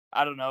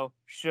don't know,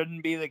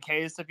 shouldn't be the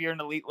case if you're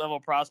an elite level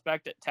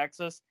prospect at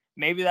Texas.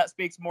 Maybe that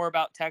speaks more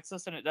about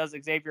Texas than it does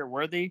Xavier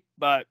Worthy,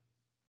 but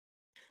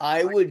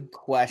I would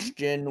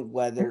question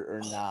whether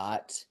or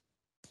not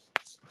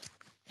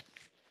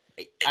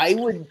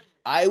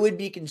I would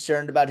be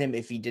concerned about him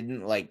if he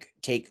didn't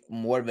take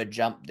more of a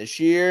jump this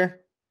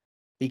year,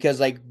 because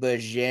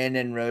Bajin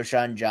and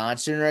Roschon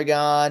Johnson are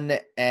gone,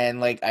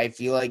 and I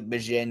feel like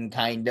Bajin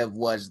kind of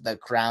was the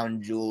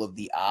crown jewel of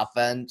the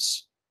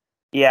offense.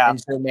 Yeah.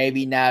 And so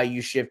maybe now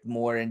you shift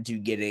more into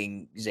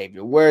getting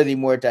Xavier Worthy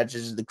more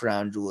touches as the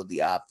crown jewel of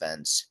the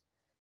offense.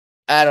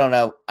 I don't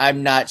know.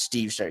 I'm not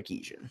Steve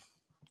Sarkisian.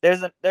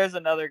 There's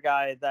another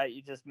guy that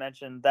you just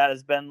mentioned that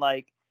has been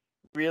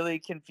really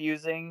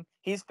confusing.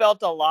 He's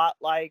felt a lot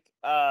like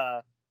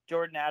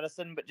Jordan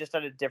Addison, but just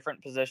at a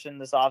different position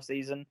this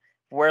offseason,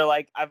 where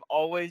I've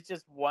always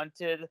just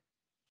wanted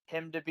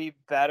him to be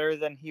better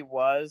than he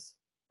was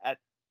at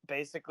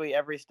basically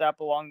every step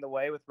along the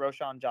way with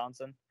Roschon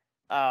Johnson.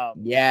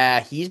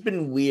 Yeah, he's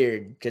been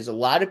weird because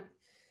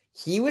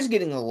he was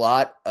getting a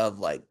lot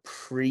of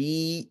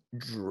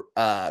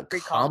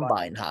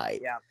pre-combine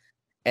hype. Yeah.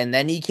 And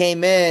then he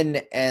came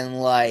in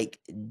and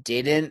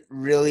didn't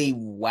really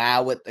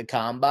wow at the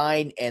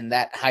combine, and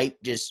that hype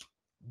just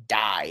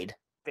died.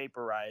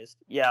 Vaporized.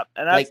 Yeah.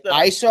 And that's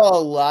I saw a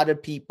lot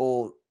of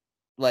people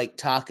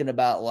talking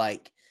about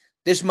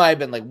this might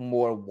have been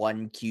more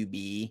 1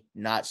 QB,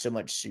 not so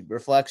much super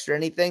flex or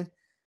anything.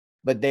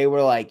 But they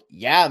were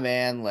yeah,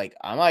 man,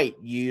 I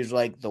might use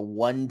the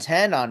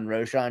 110 on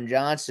Roschon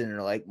Johnson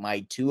or my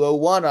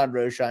 201 on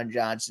Roschon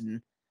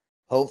Johnson.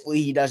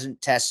 Hopefully he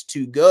doesn't test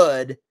too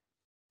good,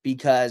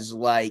 because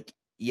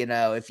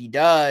if he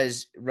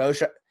does,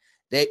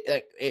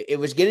 it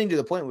was getting to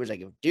the point where it's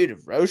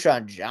if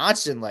Roschon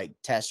Johnson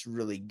tests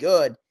really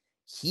good,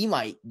 he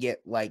might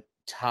get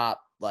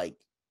top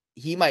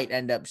he might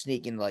end up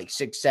sneaking like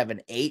 6,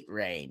 7, 8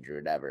 range or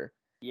whatever.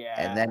 Yeah.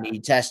 And then he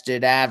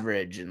tested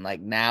average, and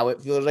like now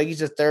it feels like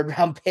he's a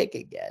 3rd-round pick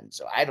again.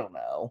 So I don't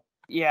know.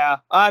 Yeah.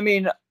 I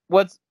mean,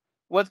 what's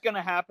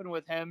gonna happen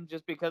with him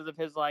just because of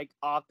his like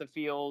off the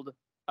field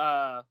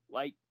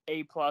like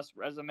A+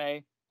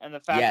 resume and the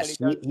fact that Yes,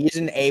 he does he's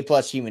an A+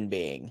 human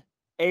being.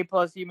 A+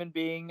 human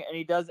being, and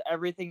he does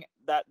everything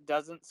that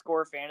doesn't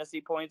score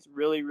fantasy points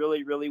really,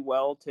 really, really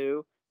well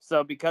too.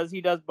 So because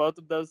he does both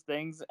of those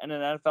things, and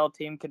an NFL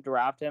team could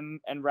draft him,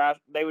 and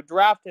they would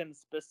draft him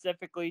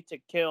specifically to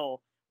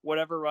kill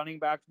whatever running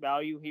back's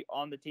value he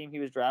on the team he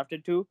was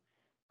drafted to,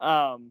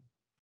 and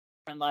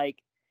like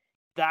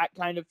that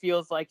kind of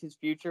feels like his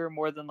future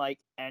more than like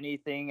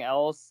anything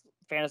else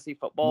fantasy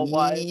football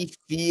wise. He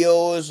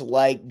feels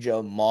like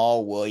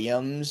Jamal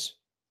Williams.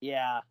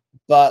 Yeah.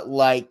 But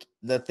like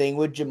the thing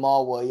with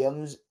Jamal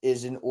Williams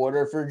is, in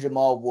order for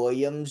Jamal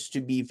Williams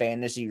to be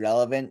fantasy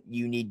relevant,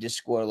 you need to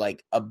score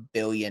like 1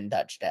 billion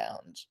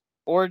touchdowns.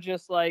 Or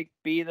just like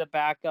be the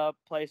backup,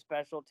 play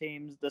special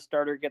teams, the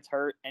starter gets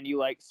hurt, and you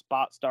like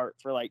spot start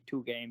for like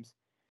 2 games.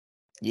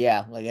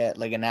 Yeah, like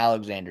an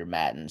Alexander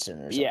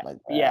Mattinson or something like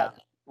that. Yeah,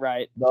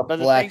 right. The But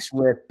flex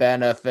with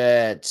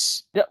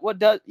benefits.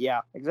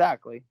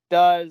 Exactly.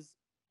 Does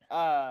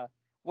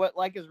what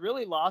like is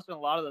really lost in a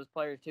lot of those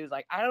players too is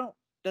like,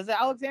 does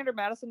Alexander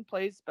Madison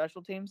play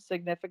special teams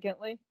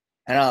significantly?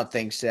 I don't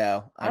think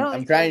so.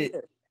 I'm trying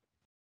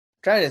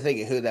to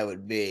think of who that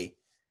would be.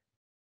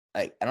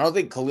 Like, I don't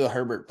think Khalil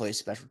Herbert plays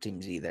special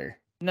teams either.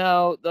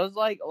 No, those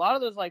like a lot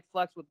of those like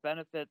flex with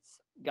benefits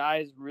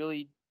guys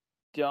really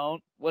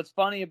don't. What's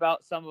funny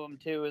about some of them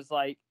too is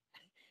like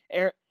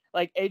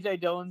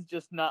AJ Dillon's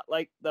just not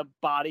like the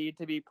body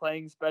to be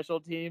playing special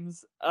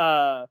teams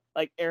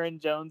like Aaron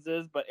Jones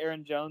is, but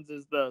Aaron Jones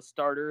is the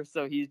starter,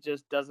 so he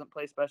just doesn't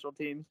play special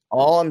teams.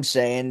 All I'm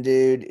saying,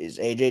 dude, is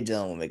AJ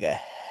Dillon will make a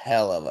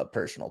hell of a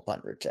personal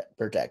punt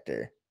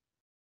protector.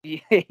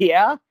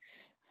 Yeah.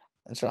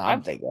 That's what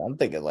I'm thinking. I'm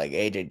thinking like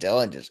AJ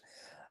Dillon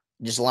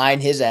just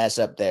line his ass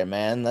up there,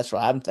 man. That's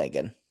what I'm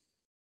thinking.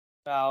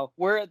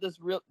 We're at this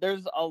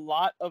there's a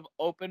lot of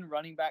open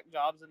running back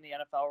jobs in the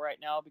NFL right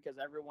now because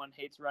everyone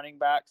hates running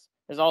backs.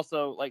 There's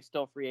also like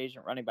still free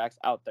agent running backs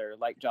out there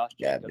like Josh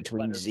Jacobs,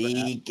 between Leonard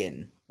Zeke Fournette.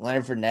 and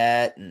Leonard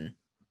Fournette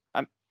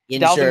and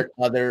insert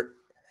other.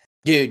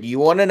 Dude, you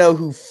want to know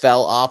who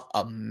fell off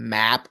a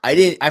map?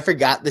 I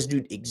forgot this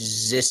dude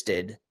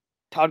existed.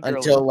 Todd Gurley.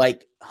 Until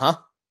like, huh?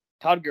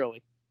 Todd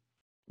Gurley.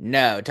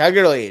 No, Todd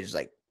Gurley is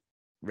like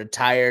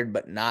retired,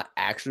 but not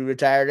actually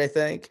retired, I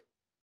think.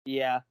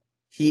 Yeah.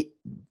 He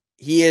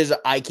is,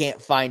 I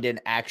can't find an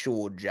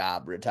actual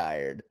job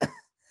retired.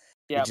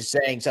 Which is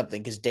saying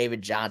something because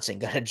David Johnson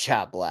got a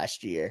job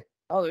last year.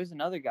 Oh, there's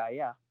another guy,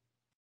 yeah.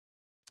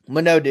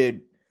 But no,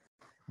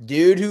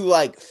 dude who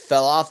like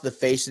fell off the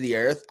face of the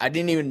earth. I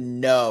didn't even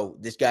know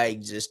this guy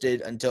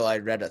existed until I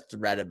read a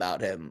thread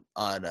about him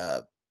on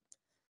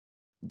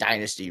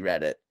Dynasty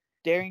Reddit.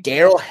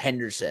 Darrell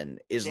Henderson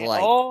is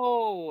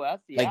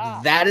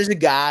that is a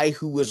guy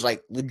who was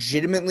like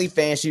legitimately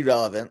fantasy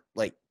relevant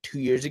like 2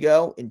 years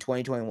ago in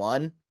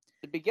 2021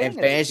 and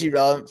fantasy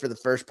relevant for the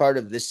first part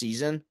of this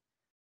season.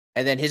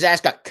 And then his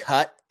ass got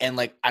cut, and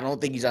like I don't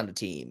think he's on the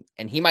team,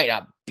 and he might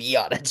not be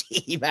on a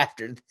team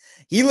after.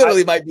 He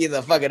literally might be in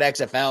the fucking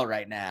XFL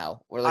right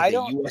now, or like the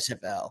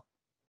USFL.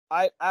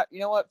 You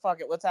know what?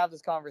 Fuck it. Let's have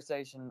this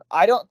conversation.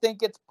 I don't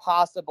think it's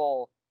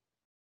possible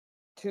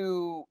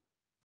to.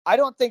 I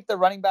don't think the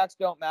running backs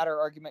don't matter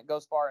argument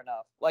goes far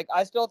enough. Like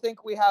I still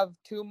think we have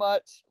too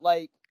much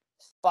like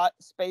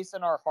space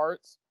in our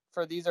hearts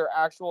for these are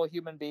actual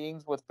human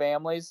beings with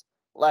families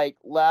like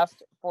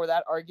left for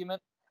that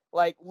argument.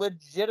 Like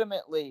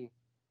legitimately,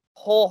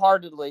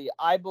 wholeheartedly,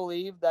 I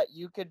believe that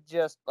you could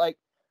just like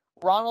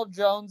Ronald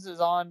Jones is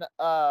on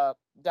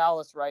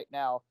Dallas right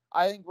now.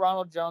 I think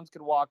Ronald Jones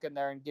could walk in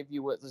there and give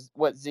you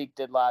what Zeke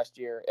did last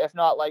year, if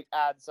not like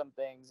add some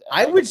things.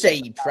 I would say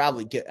he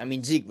probably could. I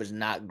mean, Zeke was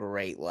not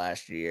great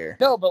last year.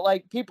 No, but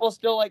like people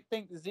still like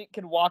think Zeke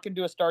could walk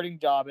into a starting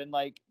job and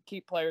like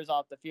keep players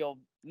off the field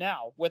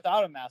now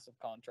without a massive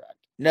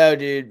contract. No,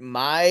 dude,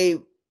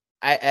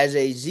 as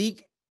a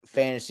Zeke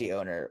fantasy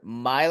owner,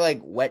 my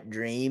like wet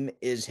dream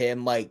is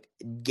him like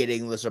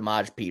getting the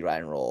Samaj P.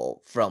 Ryan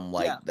role from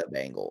like the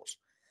Bengals,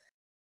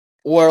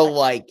 or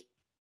like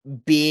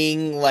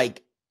being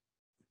like,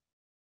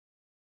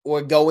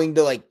 or going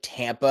to like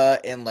Tampa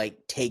and like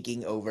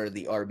taking over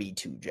the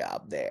RB2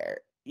 job there,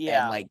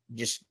 and like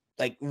just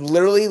like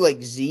literally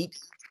like Zeke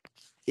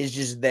is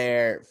just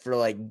there for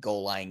like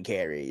goal line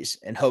carries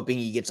and hoping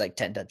he gets like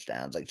 10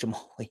 touchdowns like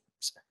Jamal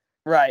Williams.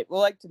 Right.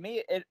 Well, like to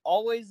me, it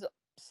always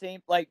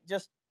seemed like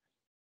just.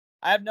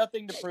 I have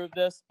nothing to prove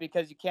this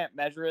because you can't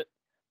measure it,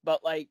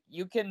 but like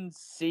you can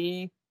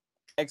see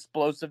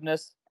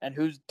explosiveness and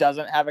who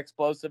doesn't have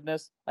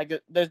explosiveness. Like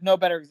there's no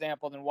better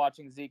example than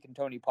watching Zeke and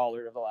Tony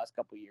Pollard over the last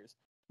couple of years.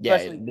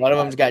 Yeah, one of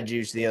them's got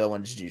juice, the other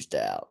one's juiced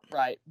out.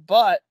 Right.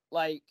 But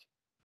like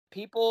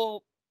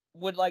people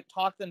would like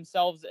talk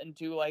themselves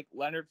into like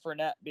Leonard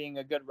Fournette being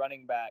a good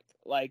running back,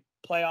 like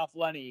playoff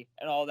Lenny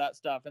and all that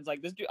stuff. And it's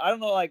like this dude, I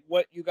don't know like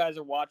what you guys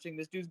are watching.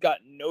 This dude's got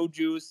no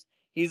juice.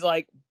 He's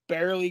like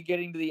barely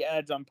getting to the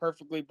edge on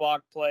perfectly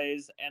blocked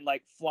plays and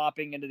like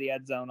flopping into the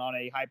end zone on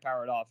a high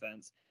powered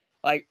offense.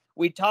 Like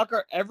we talk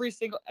every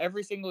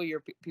single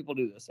year people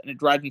do this and it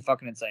drives me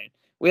fucking insane.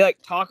 We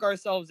like talk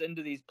ourselves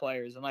into these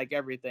players and like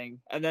everything.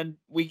 And then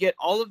we get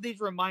all of these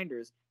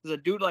reminders. There's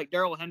a dude like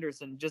Darrell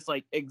Henderson just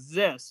like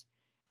exists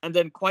and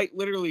then quite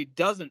literally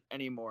doesn't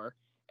anymore.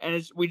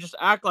 And we just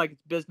act like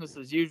it's business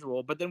as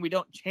usual, but then we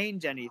don't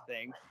change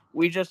anything.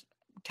 We just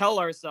tell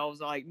ourselves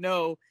like,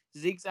 no,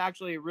 Zeke's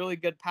actually a really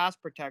good pass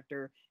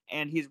protector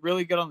and he's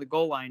really good on the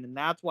goal line. And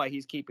that's why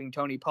he's keeping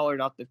Tony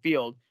Pollard off the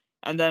field.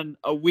 And then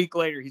a week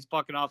later, he's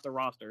fucking off the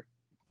roster.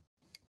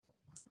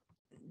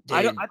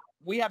 Dude,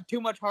 we have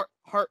too much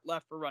heart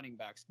left for running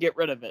backs. Get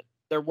rid of it.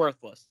 They're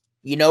worthless.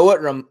 You know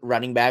what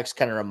running backs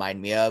kind of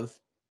remind me of?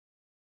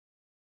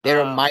 They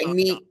remind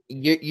me,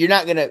 you're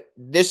not going to,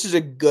 this is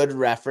a good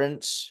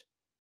reference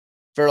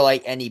for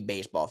like any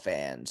baseball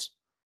fans.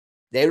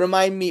 They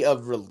remind me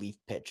of relief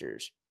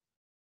pitchers.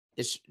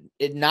 It's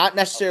not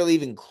necessarily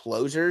even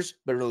closers,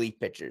 but relief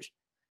pitchers.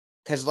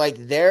 Because like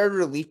they're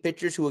relief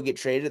pitchers who will get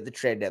traded at the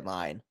trade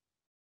deadline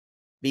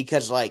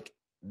because like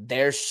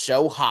they're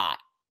so hot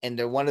and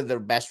they're one of the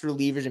best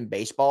relievers in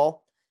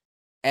baseball.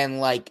 And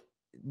like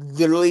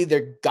literally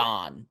they're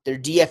gone. They're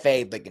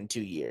DFA'd like in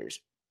 2 years.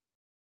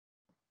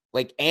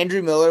 Like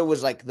Andrew Miller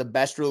was like the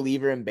best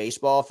reliever in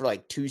baseball for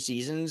like 2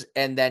 seasons,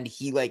 and then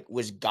he like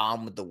was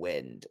gone with the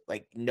wind.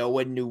 Like no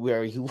one knew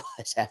where he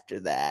was after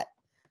that.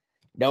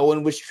 No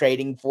one was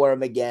trading for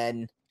him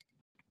again.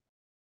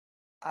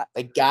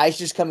 Like guys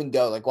just come and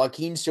go. Like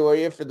Joaquin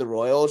Soria for the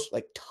Royals,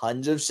 like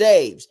tons of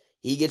saves.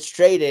 He gets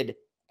traded,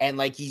 and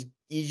like he's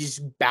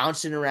just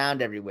bouncing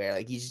around everywhere.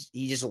 Like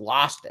he just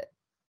lost it.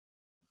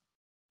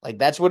 Like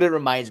that's what it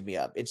reminds me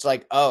of. It's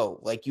like, oh,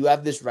 like you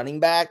have this running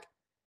back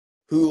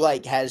who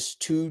like has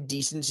 2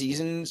 decent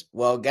seasons.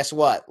 Well, guess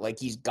what? Like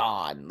he's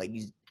gone. Like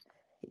he's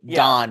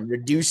gone,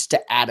 reduced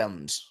to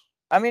atoms.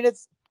 I mean,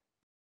 it's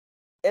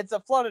a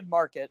flooded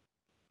market.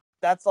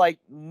 That's like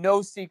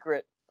no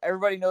secret.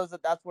 Everybody knows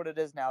that that's what it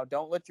is now.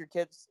 Don't let your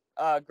kids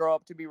grow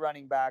up to be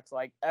running backs.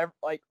 Like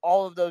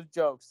all of those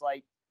jokes.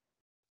 Like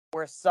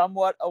we're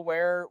somewhat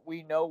aware,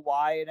 we know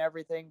why and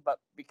everything, but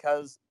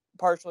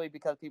partially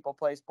because people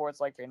play sports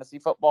like fantasy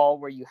football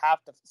where you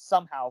have to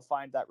somehow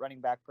find that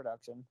running back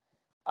production.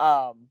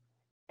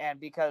 And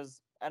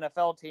because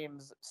NFL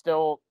teams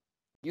still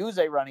use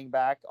a running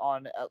back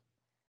on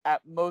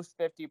at most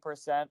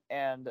 50%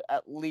 and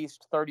at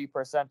least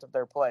 30% of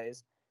their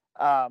plays.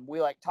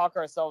 We like talk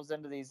ourselves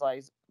into these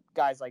like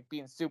guys like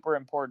being super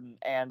important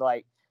and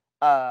like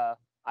I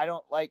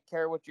don't like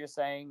care what you're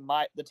saying.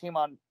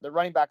 The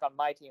running back on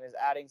my team is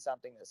adding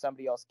something that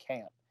somebody else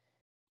can't.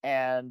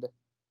 And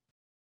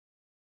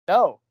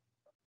no,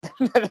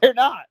 they're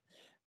not.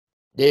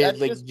 Dude, that's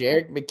like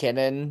Jerick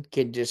McKinnon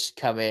can just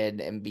come in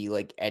and be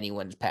like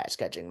anyone's pass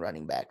catching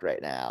running back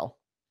right now.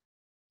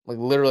 Like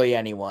literally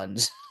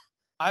anyone's.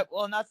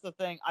 And that's the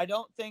thing. I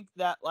don't think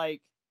that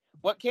like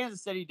what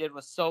Kansas City did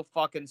was so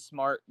fucking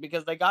smart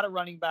because they got a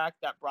running back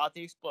that brought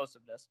the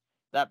explosiveness,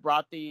 that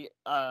brought the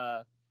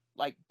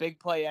like big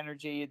play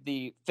energy,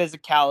 the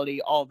physicality,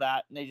 all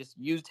that, and they just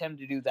used him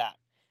to do that.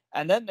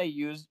 And then they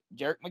used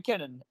Jerick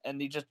McKinnon and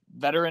the just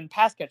veteran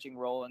pass catching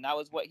role, and that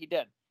was what he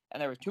did.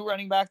 And there was 2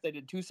 running backs. They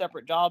did 2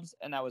 separate jobs,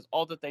 and that was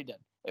all that they did.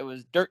 It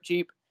was dirt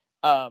cheap.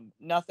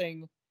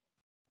 Nothing.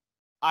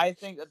 I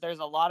think that there's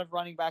a lot of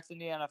running backs in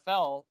the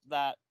NFL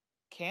that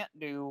can't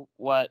do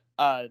what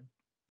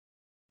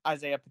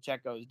Isaiah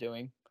Pacheco is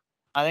doing.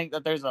 I think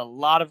that there's a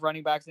lot of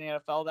running backs in the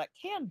NFL that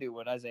can do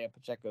what Isaiah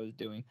Pacheco is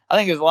doing. I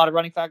think there's a lot of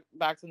running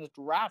backs in this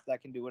draft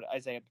that can do what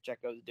Isaiah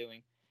Pacheco is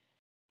doing.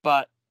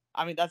 But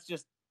I mean, that's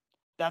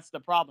the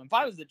problem. If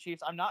I was the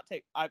Chiefs, I'm not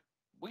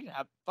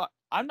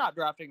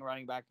drafting a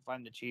running back if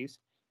I'm the Chiefs.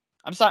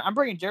 I'm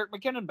bringing Jerick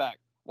McKinnon back.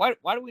 Why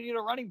do we need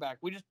a running back?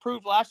 We just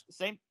proved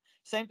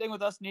same thing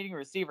with us needing a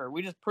receiver.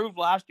 We just proved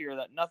last year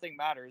that nothing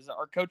matters.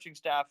 Our coaching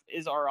staff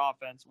is our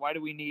offense. Why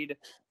do we need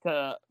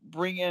to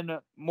bring in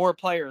more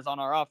players on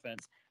our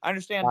offense? I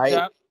understand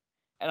depth,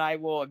 and I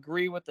will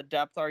agree with the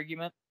depth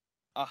argument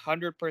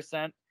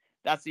 100%.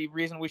 That's the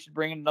reason we should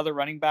bring in another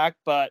running back.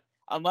 But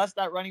unless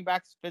that running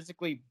back's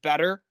physically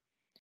better,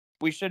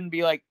 we shouldn't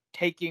be like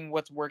taking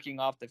what's working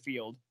off the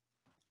field.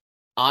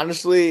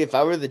 Honestly, if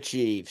I were the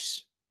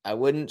Chiefs, I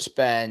wouldn't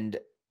spend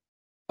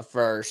a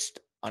first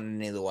on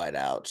any of the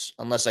wideouts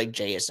unless like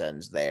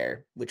JSN's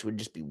there, which would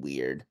just be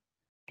weird.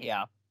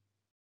 Yeah.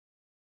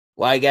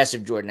 Well, I guess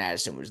if Jordan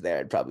Addison was there,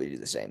 I'd probably do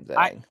the same thing.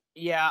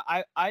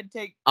 I'd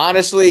take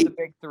honestly the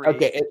big 3.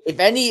 Okay,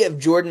 if any of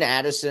Jordan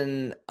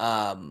Addison,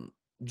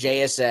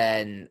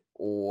 JSN,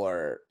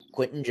 or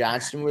Quentin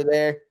Johnston were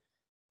there,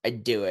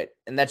 I'd do it.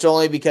 And that's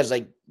only because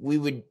like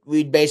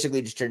we'd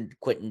basically just turn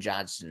Quentin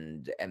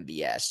Johnston to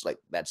MBS. Like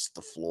that's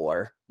the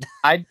floor.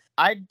 I'd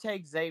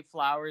take Zay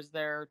Flowers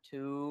there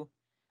too.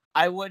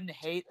 I wouldn't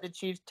hate the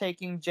Chiefs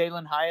taking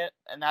Jalen Hyatt,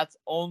 and that's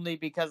only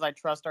because I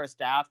trust our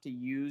staff to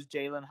use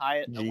Jalen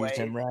Hyatt in a Used way.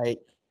 him right.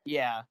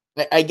 Yeah.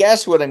 I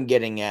guess what I'm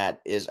getting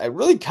at is I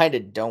really kind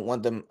of don't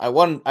want them. I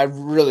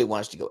really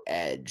want us to go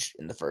edge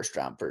in the first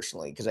round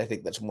personally because I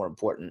think that's more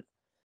important.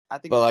 I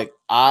think But like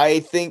I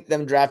think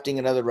them drafting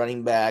another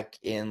running back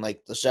in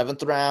like the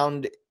 7th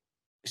round,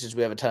 since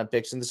we have a ton of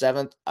picks in the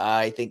 7th,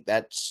 I think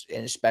that's,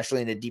 and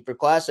especially in a deeper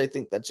class, I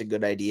think that's a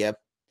good idea.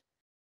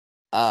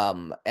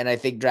 And I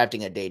think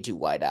drafting a day 2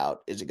 wideout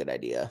is a good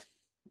idea,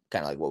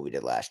 kind of like what we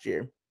did last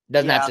year.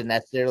 Doesn't have to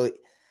necessarily.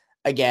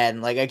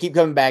 Again, like I keep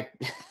coming back.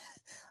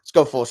 Let's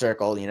go full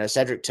circle. You know,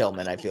 Cedric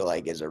Tillman, I feel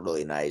like, is a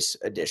really nice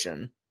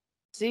addition.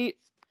 See,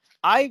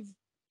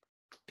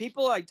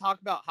 people like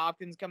talk about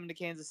Hopkins coming to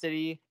Kansas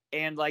City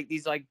and like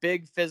these like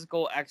big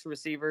physical X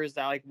receivers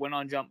that like win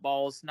on jump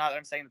balls. Not that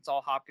I'm saying that's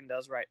all Hopkins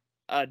does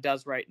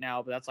right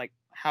now, but that's like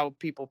how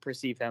people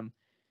perceive him.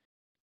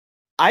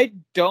 I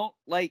don't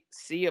like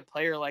see a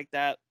player like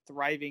that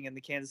thriving in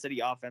the Kansas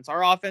City offense.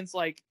 Our offense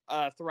like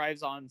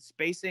thrives on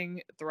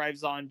spacing,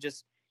 thrives on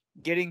just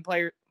getting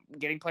players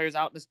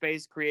out in the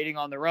space, creating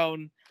on their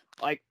own.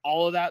 Like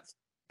all of that's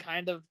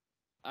kind of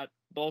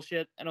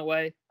bullshit in a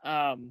way.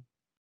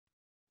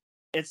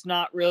 It's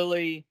not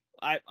really.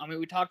 I mean,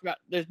 we talked about.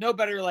 There's no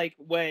better like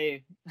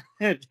way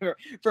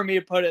for me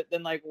to put it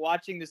than like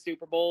watching the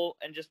Super Bowl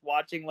and just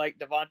watching like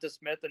Devonta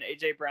Smith and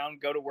AJ Brown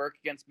go to work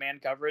against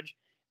man coverage,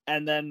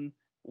 and then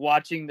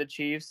watching the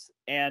Chiefs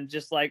and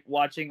just like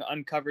watching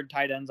uncovered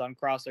tight ends on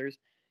crossers,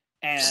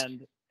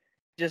 and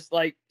just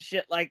like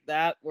shit like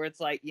that, where it's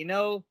like,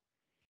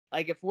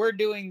 like if we're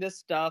doing this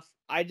stuff,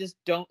 I just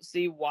don't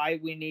see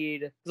why we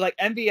need, like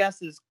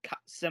MVS is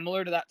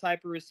similar to that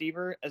type of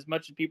receiver, as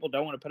much as people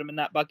don't want to put him in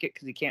that bucket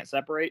because he can't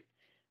separate.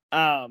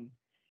 And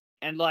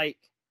like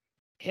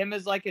him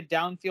as like a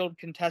downfield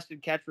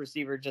contested catch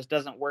receiver just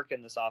doesn't work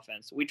in this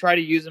offense. We try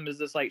to use him as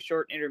this like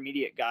short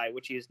intermediate guy,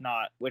 which he is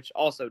not, which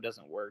also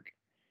doesn't work.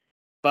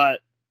 But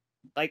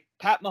like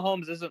Pat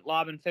Mahomes isn't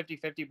lobbing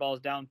 50-50 balls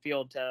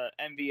downfield to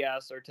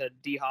MVS or to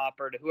D-Hop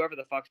or to whoever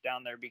the fuck's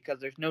down there because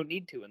there's no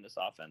need to in this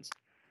offense.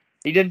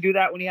 He didn't do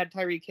that when he had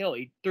Tyreek Hill.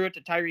 He threw it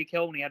to Tyreek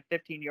Hill when he had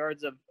 15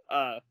 yards of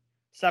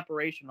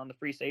separation on the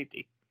free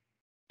safety.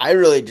 I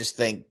really just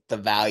think the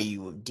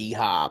value of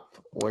D-Hop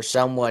or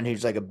someone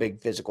who's like a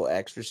big physical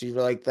X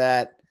receiver like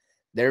that,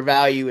 their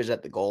value is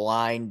at the goal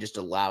line, just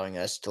allowing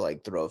us to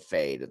like throw a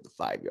fade at the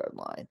 5-yard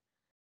line.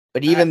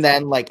 But even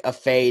then, like a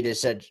fade is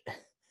such.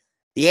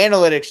 The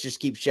analytics just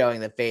keep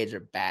showing that fades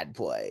are bad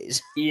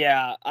plays.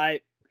 Yeah,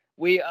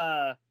 we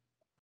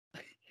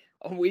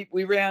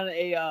ran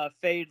a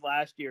fade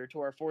last year to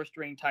our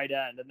 4-string tight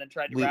end, and then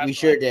tried to. We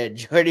sure did.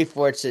 Jordy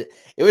Forts. It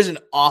was an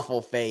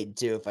awful fade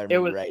too, if I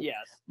remember right. Yes,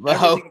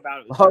 everything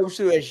about it was Mahomes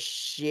threw a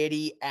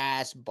shitty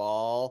ass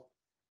ball.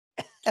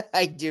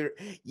 I do.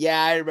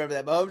 Yeah, I remember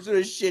that. Mahomes threw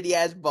a shitty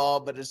ass ball,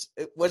 but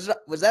was that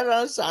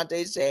on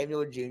Asante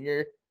Samuel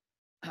Jr.?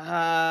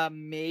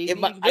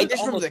 Maybe. I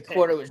just remember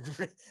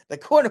the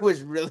corner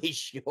was really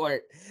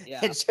short. Yeah.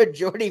 And so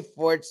Jordy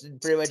Forts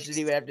pretty much didn't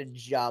even have to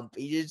jump.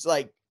 He just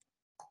like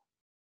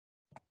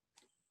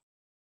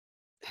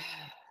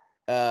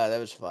that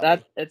was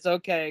funny. It's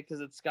okay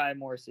because it's Sky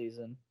Moore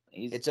season.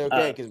 It's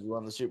okay because we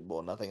won the Super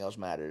Bowl. Nothing else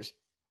matters.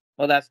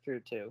 Well, that's true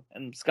too.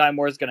 And Sky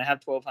Moore is going to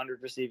have 1,200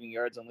 receiving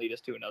yards and lead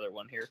us to another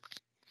one here.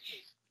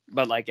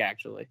 But like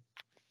actually,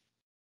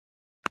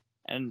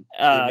 and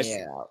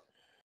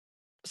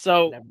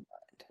so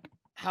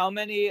how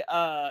many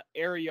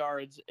air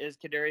yards is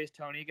Kadarius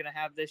Toney going to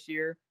have this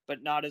year,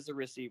 but not as a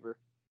receiver?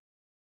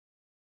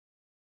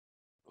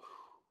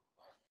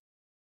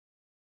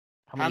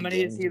 How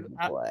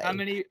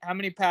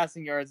many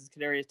passing yards is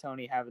Kadarius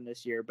Toney having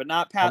this year, but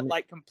not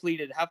like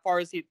completed? How far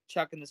is he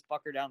chucking this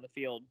fucker down the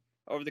field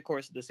over the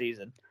course of the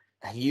season?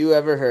 Have you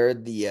ever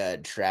heard the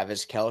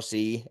Travis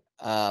Kelce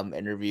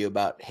interview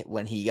about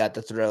when he got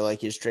to throw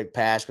like his trick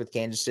pass with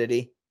Kansas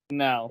City?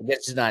 No. I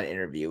guess it's not an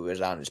interview. It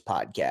was on his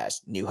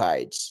podcast, New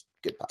Heights.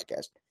 Good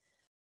podcast.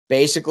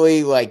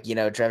 Basically, like,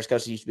 Travis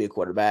Kelce used to be a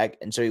quarterback,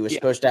 and so he was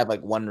supposed to have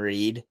like one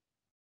read.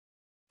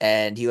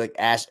 And he like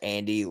asked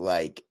Andy,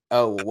 like,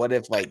 oh, well, what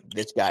if like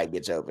this guy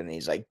gets open? And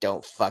he's like,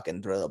 don't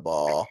fucking throw the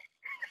ball.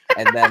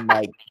 And then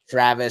like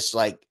Travis,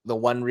 like the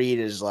one read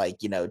is like,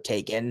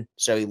 taken.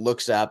 So he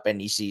looks up and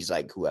he sees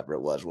like whoever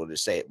it was. We'll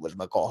just say it was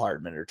McCall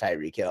Hardman or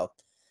Tyreek Hill.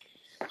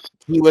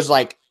 He was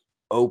like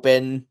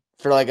open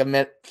for like a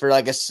minute, for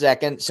like a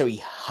second. So he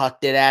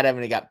hucked it at him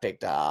and he got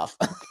picked off.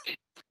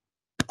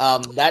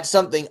 That's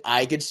something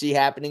I could see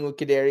happening with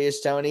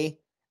Kadarius Toney.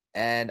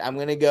 And I'm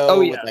going to go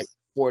with like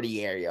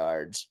 40 air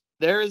yards.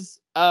 There's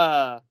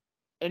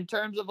in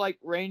terms of like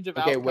range of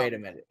outcome. Wait a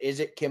minute. Is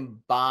it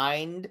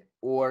combined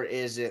or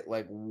is it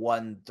like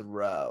one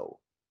throw?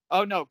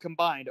 Oh no,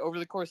 combined over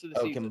the course of the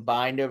season.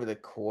 Combined over the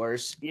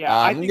course. Yeah,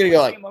 I'm gonna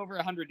go like over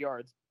 100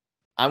 yards.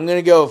 I'm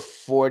gonna go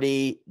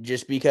 40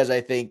 just because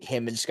I think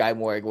him and Sky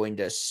Moore are going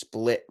to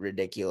split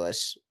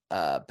ridiculous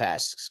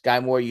pass. Sky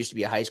Moore used to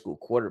be a high school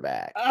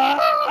quarterback.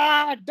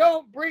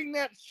 Don't bring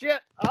that shit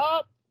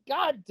up.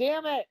 God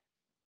damn it.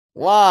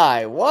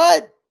 Why?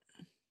 What?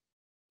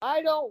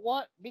 I don't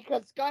want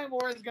because Sky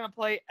Moore is gonna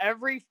play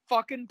every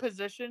fucking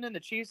position in the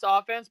Chiefs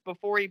offense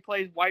before he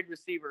plays wide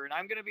receiver, and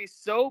I'm gonna be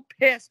so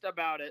pissed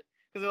about it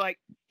because they're like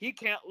he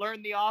can't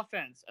learn the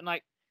offense, and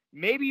like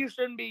maybe you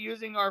shouldn't be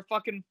using our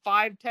fucking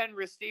 5'10"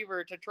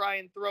 receiver to try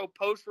and throw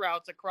post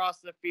routes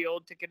across the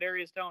field to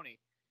Kadarius Toney.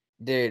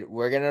 Dude,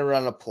 we're gonna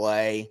run a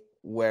play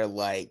where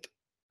like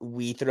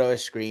we throw a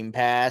screen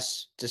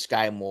pass to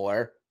Sky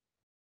Moore,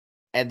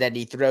 and then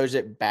he throws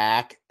it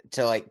back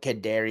to like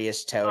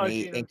Kadarius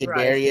Toney, Jesus and Christ.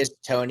 Kadarius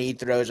Toney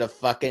throws a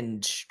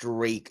fucking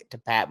streak to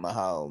Pat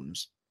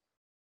Mahomes.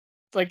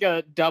 It's like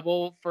a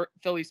double for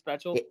Philly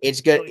special.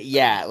 It's good, Philly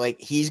yeah. Like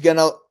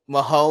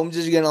Mahomes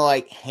is gonna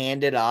like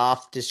hand it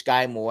off to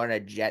Sky Moore in a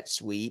jet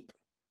sweep,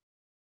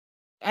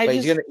 but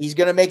he's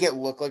gonna make it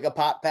look like a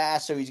pop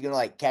pass, so he's gonna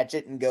like catch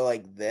it and go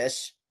like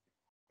this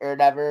or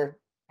whatever.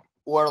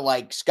 Or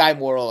like Sky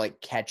Moore will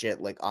like catch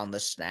it like on the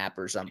snap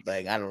or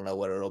something. I don't know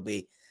what it'll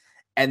be.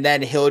 And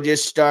then he'll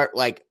just start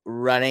like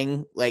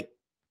running, like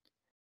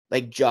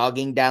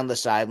jogging down the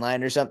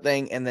sideline or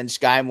something. And then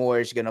Sky Moore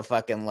is gonna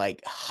fucking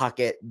like huck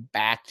it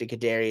back to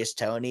Kadarius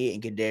Toney,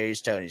 and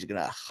Kadarius Toney's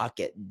gonna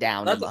huck it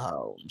down to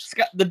Mahomes.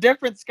 The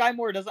difference, Sky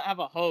Moore doesn't have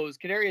a hose.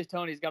 Kadarius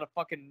Toney's got a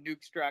fucking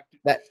nuke strap.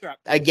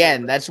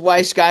 Again, that's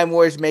why Sky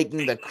Moore is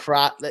making the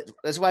crop.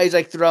 That's why he's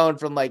like throwing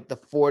from like the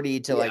 40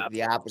 to like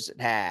the opposite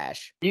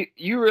hash.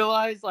 You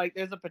realize like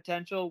there's a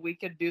potential we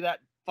could do that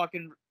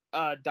fucking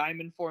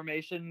diamond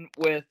formation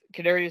with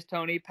Kadarius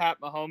Toney, Pat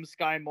Mahomes,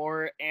 Sky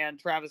Moore, and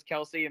Travis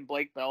Kelce and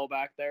Blake Bell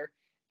back there.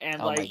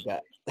 And my god.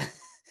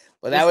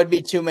 Well, that would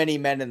be too many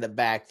men in the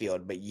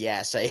backfield, but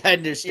yes, I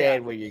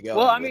understand where you're going.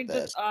 Well, I mean,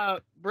 just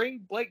bring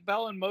Blake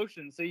Bell in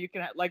motion so you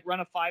can like run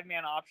a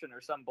 5-man option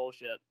or some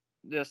bullshit.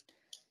 Just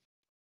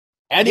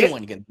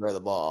anyone can throw the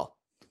ball.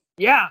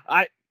 Yeah,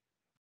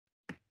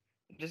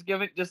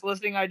 just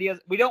listing ideas.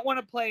 We don't want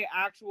to play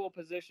actual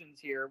positions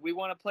here. We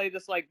want to play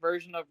this like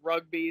version of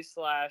rugby /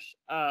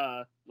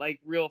 like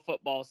real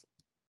football.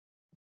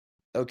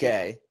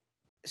 Okay.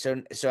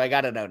 So I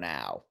got to know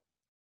now.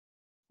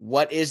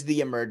 What is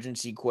the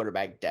emergency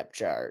quarterback depth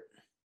chart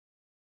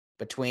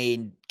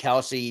between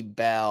Kelce,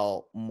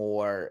 Bell,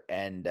 Moore,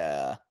 and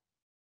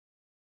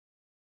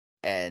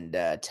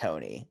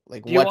Toney?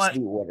 Like, what's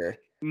the order?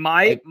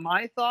 My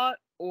thought,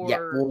 or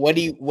well, what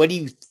do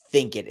you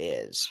think it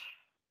is?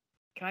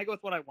 Can I go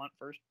with what I want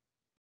first?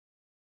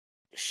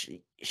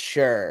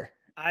 Sure.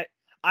 I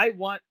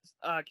want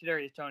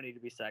Kadarius Toney to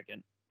be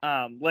second.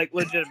 Like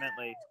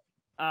legitimately.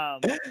 No,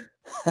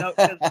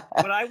 because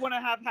what I want to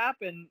have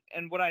happen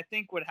and what I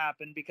think would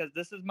happen, because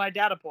this is my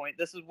data point,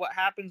 this is what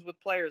happens with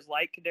players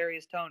like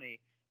Kadarius Toney,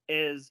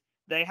 is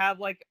they have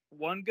like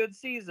one good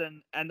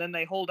season and then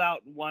they hold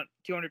out and want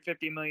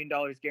 $250 million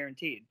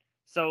guaranteed.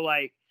 So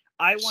like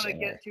I want to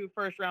get 2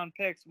 first-round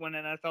picks when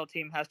an NFL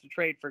team has to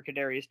trade for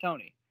Kadarius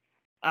Toney.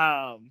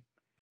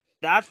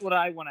 That's what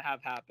I want to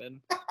have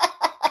happen.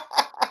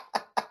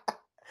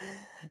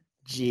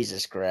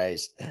 Jesus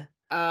Christ.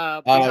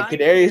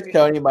 Kadarius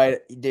Toney might,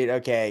 dude.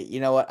 Okay, you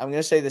know what? I'm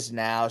gonna say this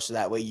now, so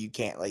that way you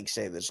can't like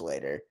say this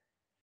later.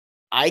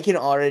 I can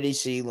already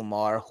see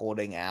Lamar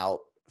holding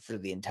out for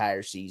the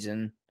entire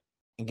season,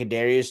 and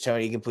Kadarius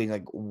Toney completing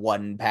like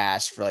one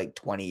pass for like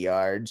 20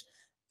 yards,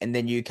 and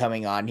then you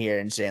coming on here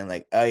and saying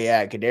like, "Oh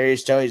yeah,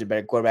 Kadarius Toney's a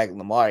better quarterback than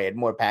Lamar. He had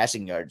more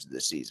passing yards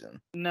this season."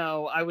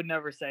 No, I would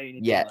never say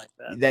anything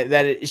like that.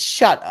 That is,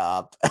 shut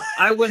up.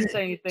 I wouldn't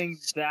say anything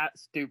that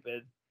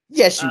stupid.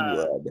 Yes, you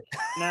would.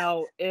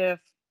 Now, if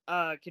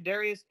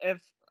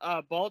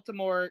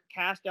Baltimore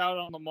cashed out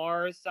on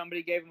Lamar,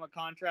 somebody gave him a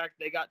contract,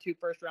 they got 2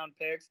 first-round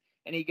picks,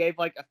 and he gave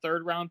like a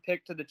 3rd-round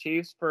pick to the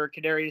Chiefs for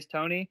Kadarius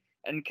Toney,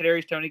 and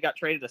Kadarius Toney got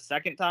traded a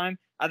second time,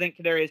 I think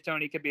Kadarius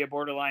Toney could be a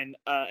borderline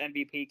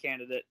MVP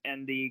candidate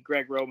in the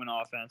Greg Roman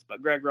offense,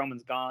 but Greg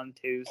Roman's gone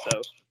too,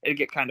 so it'd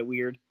get kind of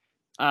weird.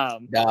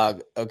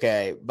 Dog.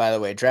 Okay. By the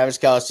way, Travis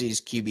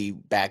Kelce's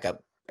QB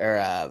backup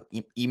or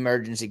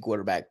emergency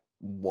quarterback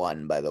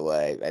 1. By the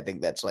way, I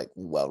think that's like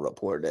well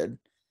reported.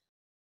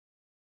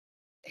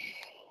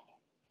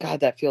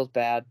 God, that feels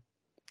bad.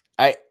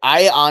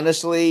 I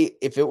honestly,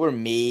 if it were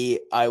me,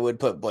 I would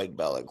put Blake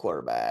Bell at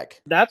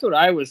quarterback. That's what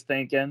I was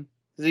thinking.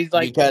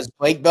 Because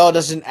Blake Bell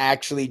doesn't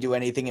actually do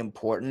anything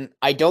important.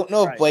 I don't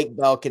know if Blake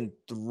Bell can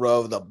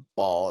throw the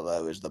ball,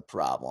 though, is the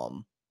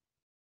problem.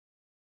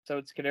 So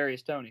it's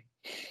Kadarius Toney.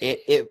 We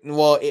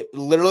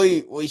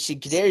see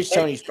Kadarius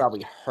Toney's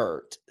probably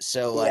hurt.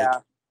 So like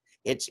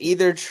it's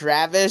either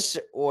Travis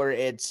or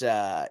it's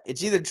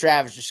either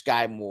Travis or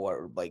Sky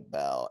Moore or Blake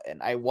Bell.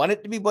 And I want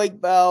it to be Blake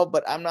Bell,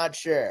 but I'm not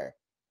sure.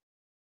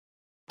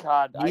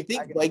 God, do you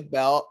think Blake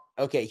Bell?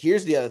 Okay,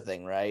 here's the other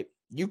thing, right?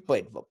 You've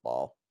played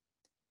football.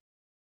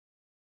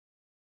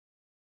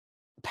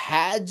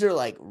 Pads are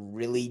like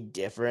really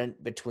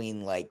different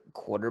between like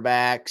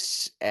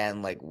quarterbacks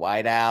and like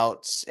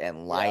wideouts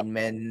and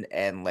linemen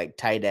and like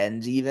tight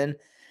ends even.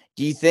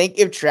 Do you think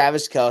if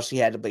Travis Kelce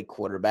had to play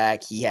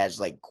quarterback, he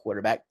has like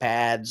quarterback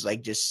pads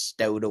like just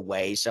stowed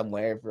away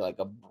somewhere for like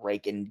a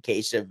break in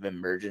case of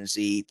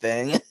emergency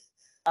thing?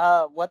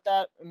 What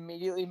that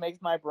immediately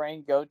makes my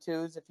brain go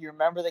to is if you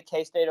remember the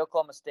K-State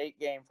Oklahoma State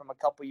game from a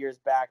couple years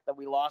back that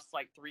we lost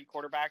like 3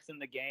 quarterbacks in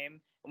the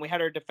game and we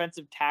had our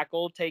defensive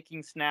tackle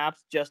taking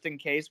snaps just in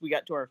case we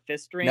got to our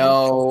fifth string.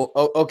 No.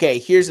 Okay,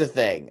 here's the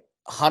thing.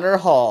 Hunter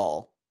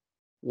Hall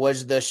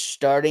was the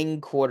starting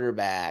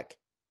quarterback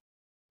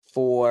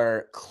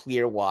for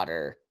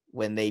Clearwater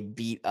when they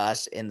beat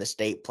us in the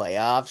state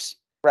playoffs.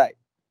 Right.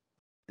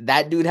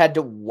 That dude had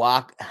to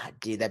walk.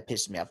 Dude, that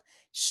pissed me off.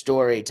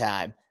 Story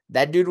time.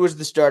 That dude was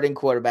the starting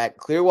quarterback.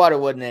 Clearwater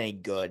wasn't any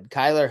good.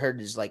 Kyler hurt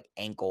his like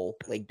ankle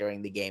like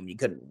during the game. He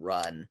couldn't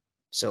run.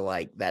 So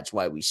like that's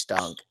why we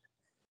stunk.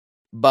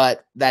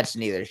 But that's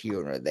neither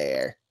here nor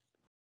there.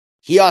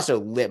 He also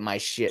lit my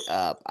shit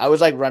up. I was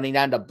like running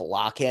down to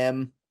block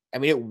him. I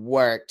mean, it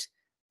worked.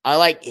 I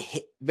like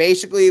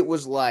basically it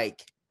was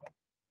like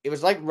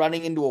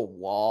running into a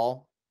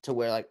wall to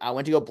where like I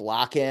went to go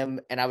block him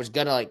and I was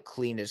gonna like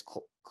clean his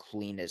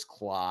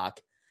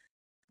clock,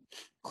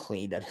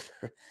 clean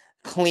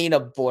a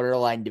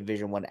borderline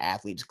Division I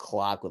athlete's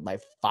clock with my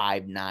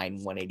 5'9",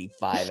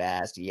 185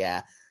 ass.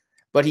 Yeah.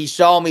 But he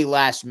saw me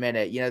last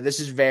minute. This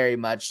is very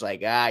much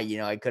like,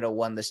 I could have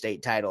won the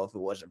state title if it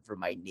wasn't for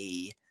my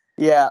knee.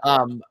 Yeah.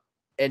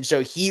 And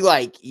so he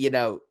like,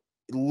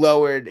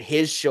 lowered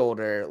his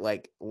shoulder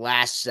like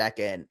last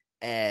second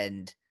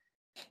and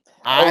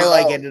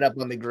I ended up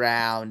on the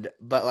ground,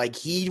 but like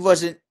he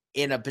wasn't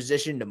in a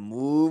position to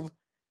move.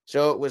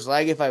 So it was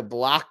like if I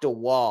blocked a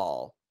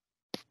wall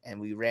and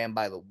we ran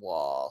by the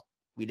wall,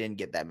 we didn't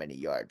get that many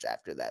yards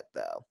after that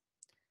though.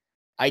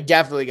 I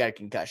definitely got a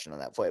concussion on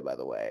that play, by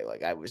the way.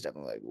 Like I was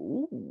definitely like,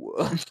 ooh.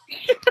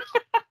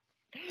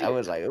 I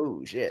was like,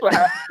 oh shit.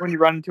 When you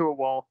run into a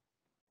wall.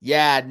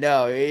 Yeah,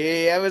 no.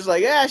 I was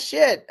like,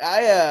 shit.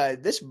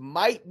 This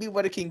might be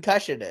what a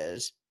concussion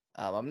is.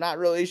 I'm not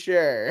really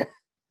sure.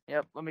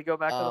 Yep, let me go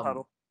back to the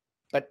huddle.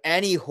 But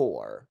any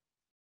whore.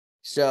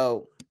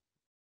 So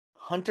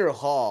Hunter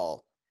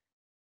Hall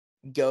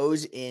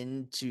goes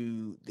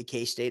into the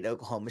K-State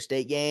Oklahoma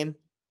State game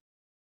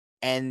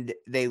and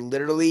they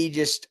literally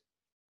just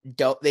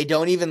don't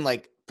even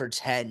like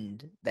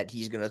pretend that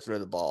he's gonna throw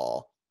the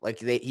ball. Like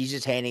he's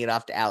just handing it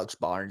off to Alex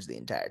Barnes the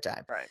entire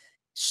time. Right.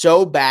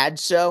 So bad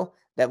so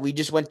that we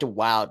just went to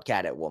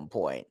Wildcat at one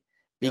point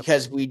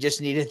because we just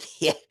needed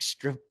the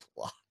extra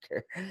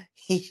blocker.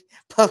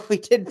 But we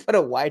didn't put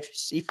a wide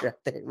receiver up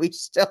there. We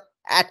still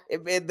had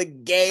him in the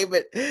game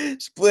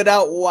and split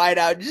out wide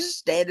out, just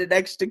standing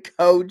next to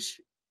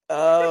coach.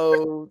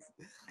 Oh,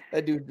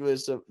 that dude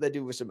was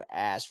some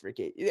ass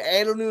freaking.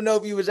 I don't even know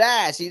if he was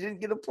ass. He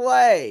didn't get a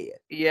play.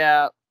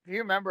 Yeah. If you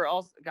remember,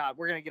 also, God,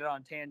 we're gonna get it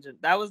on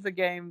tangent. That was the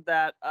game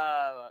that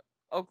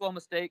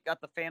Oklahoma State got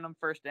the phantom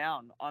first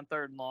down on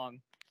 3rd and long.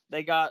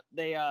 They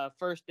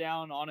first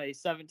down on a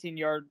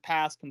 17-yard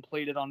pass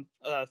completed on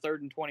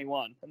 3rd and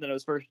 21, and then it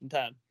was 1st and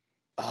 10.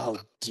 Oh,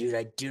 dude,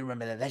 I do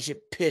remember that. That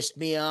shit pissed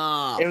me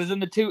off. It was in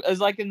the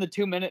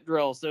 2-minute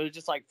drill, so it was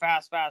just like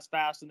fast,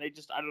 and they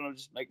just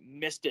just like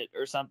missed it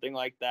or something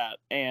like that,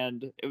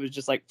 and it was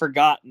just like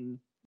forgotten.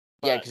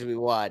 Yeah, because we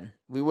won.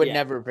 We would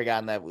never have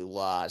forgotten that we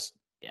lost.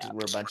 Yeah,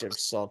 we're a bunch of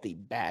salty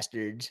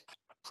bastards.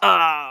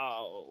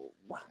 Oh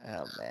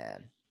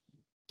man.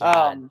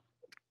 God.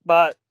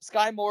 But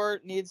Sky Moore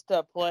needs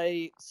to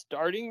play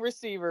starting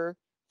receiver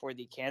for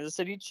the Kansas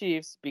City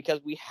Chiefs because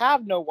we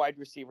have no wide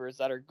receivers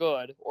that are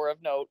good or of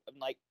note in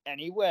like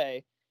any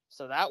way.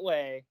 So that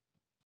way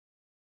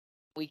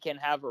we can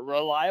have a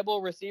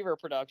reliable receiver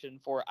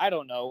production for, I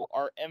don't know,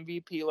 our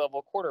MVP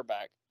level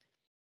quarterback,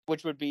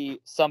 which would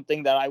be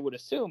something that I would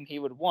assume he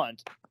would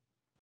want.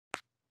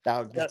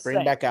 Just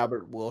bring back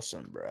Albert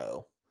Wilson,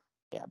 bro.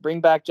 Yeah,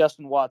 bring back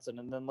Justin Watson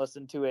and then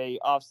listen to a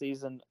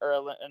off-season or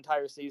an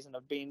entire season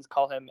of Beans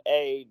call him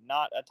A,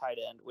 not a tight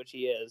end, which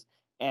he is,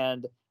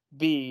 and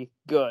B,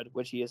 good,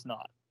 which he is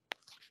not.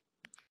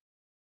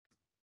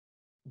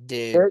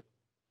 Dude,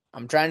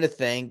 I'm trying to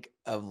think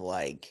of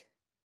like,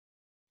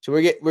 so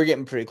we're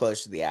getting pretty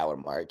close to the hour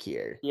mark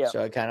here. Yeah.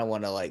 So I kind of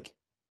want to like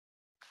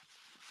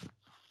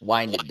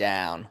wind it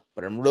down,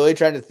 but I'm really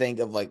trying to think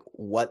of like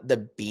what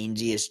the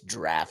beansiest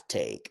draft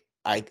take.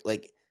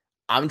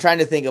 I'm trying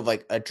to think of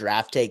like a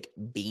draft take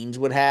Beans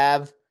would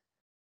have,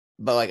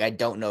 but like I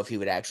don't know if he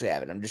would actually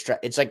have it. I'm just trying.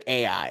 It's like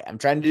AI. I'm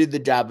trying to do the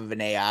job of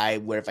an AI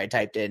where if I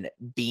typed in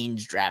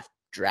Beans draft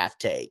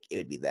take, it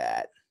would be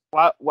that.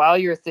 While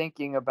you're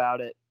thinking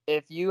about it,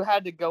 if you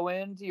had to go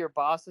into your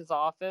boss's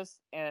office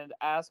and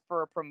ask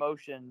for a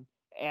promotion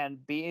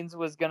and Beans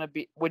was going to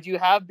be, would you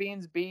have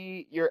Beans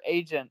be your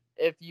agent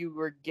if you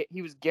were,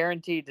 he was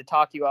guaranteed to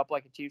talk you up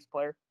like a Chiefs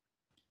player?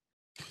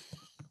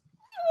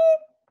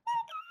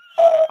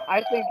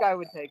 I think I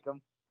would take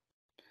him.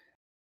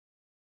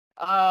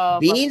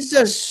 Beans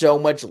does so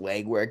much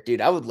legwork,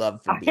 dude. I would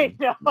love for Beans.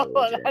 I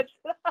know.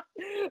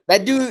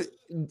 That dude,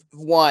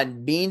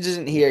 Beans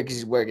isn't here because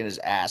he's working his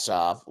ass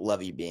off.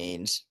 Love you,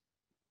 Beans.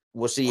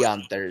 We'll see you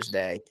on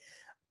Thursday.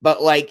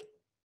 But like,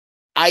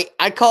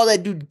 I call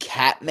that dude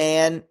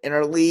Catman in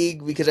our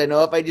league because I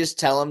know if I just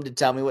tell him to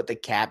tell me what the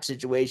cap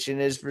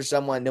situation is for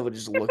someone, he'll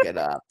just look it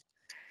up.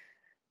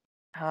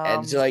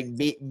 And so like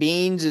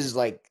Beans is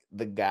like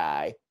the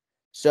guy.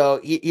 So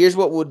here's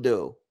what we'll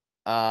do.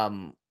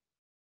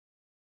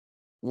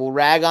 We'll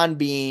rag on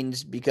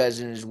Beans because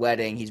in his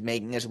wedding he's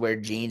making us wear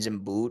jeans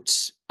and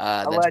boots.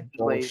 That's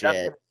allegedly, that's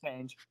bullshit. gonna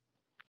change.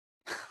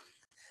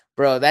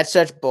 Bro, that's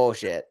such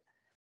bullshit.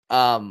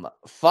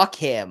 Fuck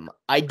him.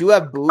 I do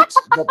have boots,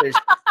 but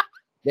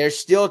there's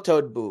steel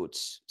toed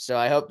boots. So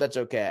I hope that's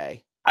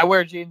okay. I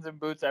wear jeans and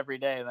boots every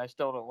day, and I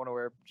still don't want to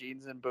wear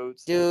jeans and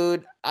boots.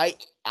 Dude,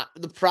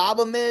 the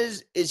problem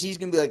is he's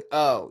gonna be like,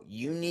 oh,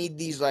 you need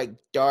these like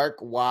dark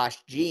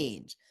washed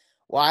jeans.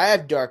 Well, I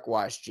have dark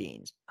washed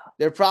jeans.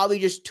 They're probably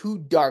just too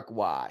dark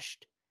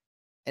washed.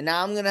 And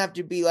now I'm gonna have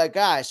to be like,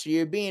 so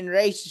you're being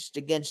racist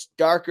against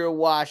darker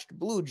washed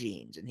blue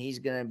jeans. And he's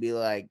gonna be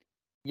like,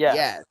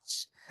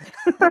 yes.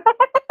 Like,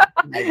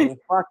 well,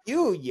 fuck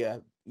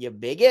you, you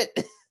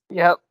bigot.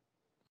 Yep.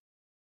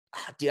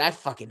 Dude, I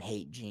fucking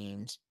hate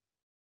jeans.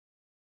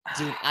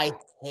 Dude, I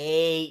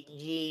hate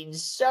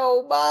jeans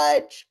so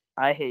much.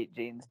 I hate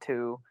jeans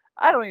too.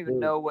 I don't even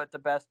know what the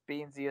best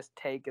beansiest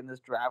take in this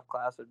draft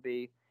class would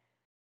be.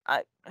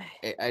 I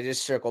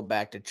just circled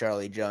back to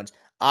Charlie Jones.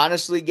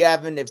 Honestly,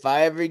 Gavin, if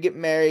I ever get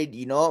married,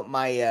 you know what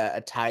my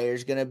attire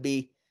is gonna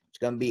be? It's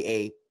gonna be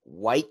a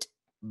white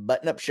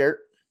button-up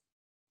shirt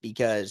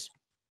because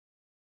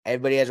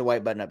everybody has a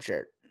white button-up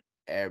shirt.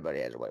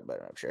 Everybody has a white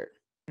button-up shirt.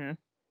 Hmm.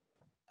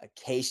 A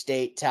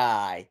K-State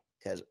tie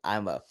because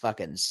I'm a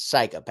fucking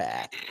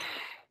psychopath.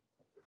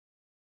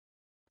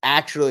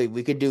 Actually,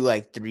 we could do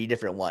like 3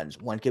 different ones.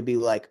 One could be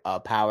like a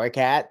Power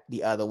Cat.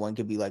 The other one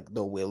could be like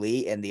the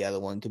Willie. And the other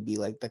one could be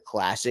like the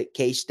classic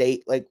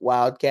K-State like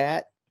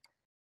Wildcat.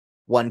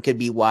 One could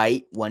be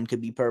white. One could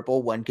be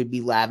purple. One could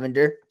be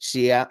lavender.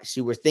 See,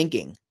 we're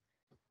thinking.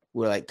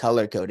 We're like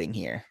color coding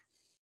here.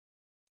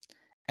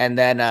 And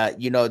then,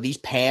 these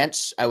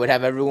pants, I would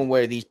have everyone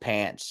wear these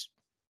pants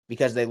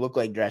because they look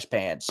like dress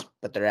pants,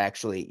 but they're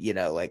actually,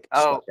 like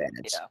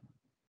sweatpants. Yeah.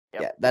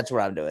 Yep. Yeah, that's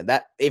what I'm doing.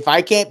 That if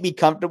I can't be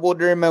comfortable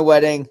during my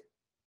wedding,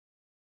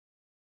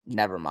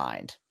 never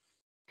mind.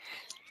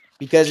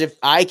 Because if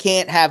I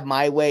can't have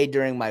my way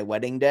during my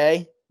wedding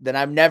day, then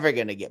I'm never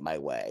going to get my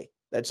way.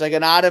 That's like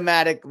an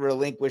automatic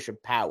relinquish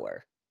of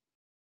power.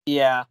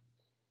 Yeah.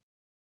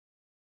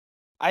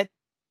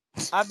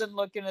 I've been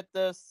looking at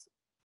this.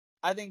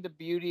 I think the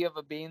beauty of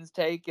a Beans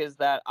take is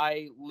that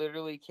I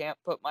literally can't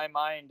put my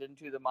mind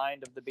into the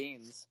mind of the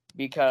Beans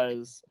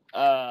because,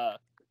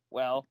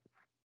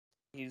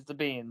 he's the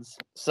Beans.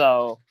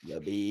 So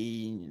The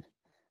Bean.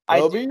 I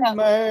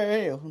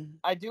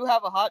I do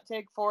have a hot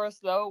take for us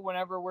though.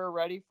 Whenever we're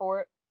ready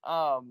for it.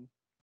 I'm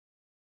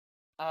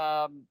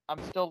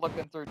still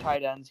looking through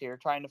tight ends here,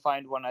 trying to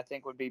find one I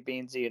think would be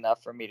Beansy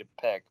enough for me to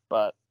pick.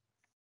 But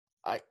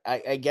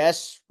I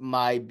guess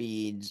my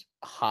Beans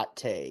hot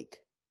take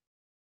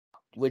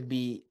would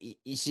be,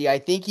 you see, I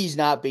think he's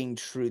not being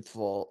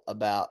truthful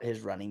about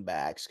his running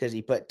backs because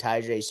he put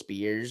Tyjae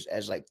Spears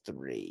as like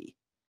 3.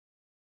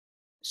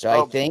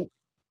 So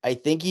I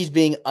think he's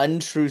being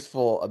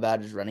untruthful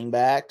about his running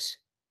backs.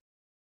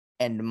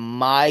 And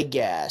my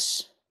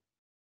guess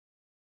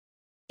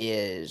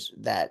is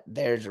that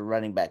there's a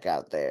running back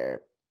out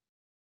there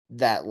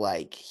that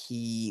like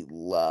he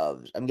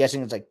loves. I'm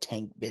guessing it's like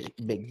Tank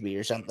Bigsby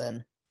or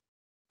something.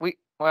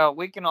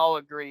 We can all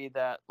agree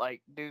that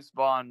like Deuce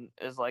Vaughn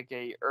is like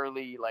a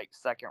early like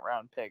second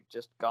round pick,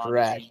 just gone.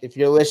 Correct. If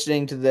you're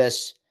listening to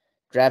this,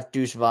 draft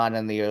Deuce Vaughn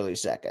in the early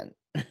second.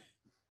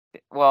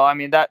 Well, I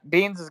mean that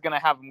Beans is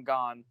gonna have him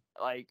gone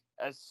like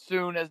as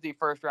soon as the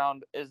first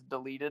round is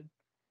deleted.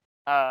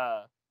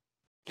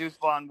 Deuce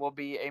Vaughn will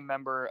be a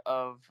member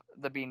of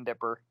the Bean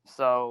Dipper.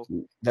 So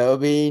the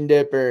Bean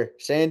Dipper,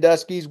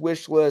 Sandusky's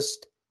wish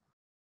list.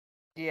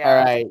 Yeah.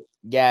 All right,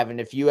 Gavin,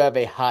 if you have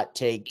a hot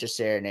take to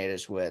serenade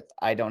us with,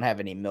 I don't have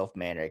any MILF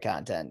Manor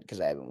content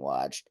because I haven't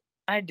watched.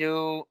 I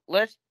do.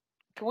 Can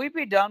we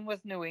be done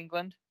with New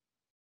England?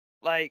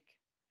 Like,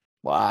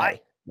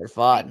 why? They're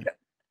fun.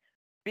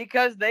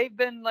 Because they've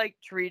been like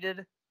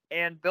treated,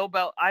 and Bill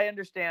Bell. I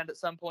understand at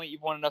some point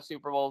you've won enough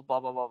Super Bowls, blah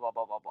blah blah blah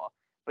blah blah blah.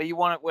 But you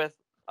won it with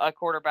a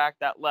quarterback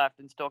that left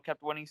and still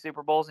kept winning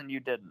Super Bowls, and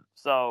you didn't.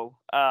 So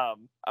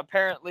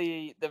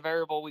apparently the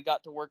variable we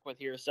got to work with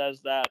here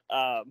says that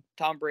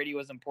Tom Brady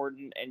was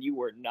important and you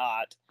were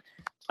not.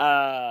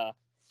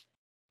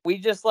 We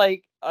just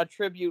like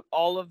attribute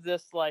all of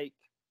this like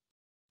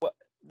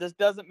this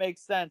doesn't make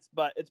sense,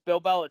 but it's Bill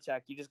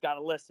Belichick. You just got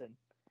to listen.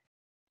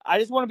 I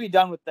just want to be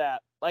done with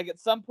that. Like at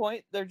some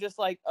point, they're just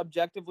like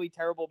objectively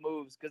terrible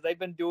moves because they've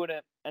been doing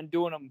it and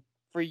doing them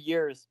for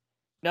years.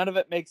 None of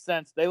it makes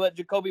sense. They let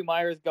Jacoby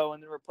Myers go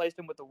and then replaced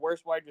him with the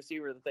worst wide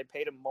receiver that they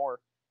paid him more.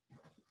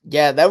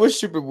 Yeah, that was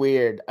super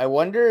weird. I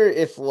wonder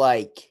if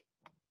like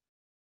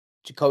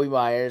Jacoby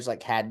Myers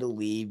like had to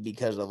leave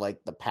because of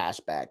like the pass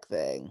back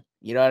thing.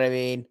 You know what I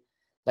mean?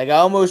 Like I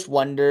almost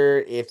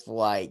wonder if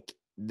like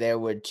there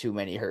were too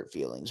many hurt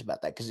feelings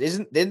about that because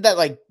didn't that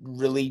like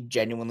really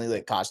genuinely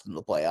like cost them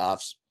the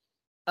playoffs?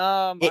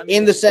 In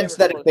the they sense were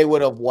that if close. they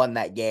would have won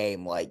that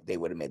game, like they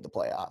would have made the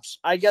playoffs.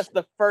 I guess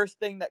the first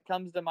thing that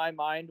comes to my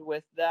mind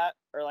with that,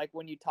 or like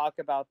when you talk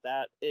about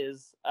that,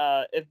 is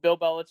if Bill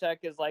Belichick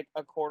is like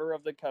a quarter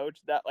of the coach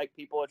that like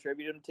people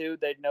attribute him to,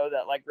 they'd know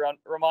that like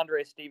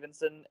Ramondre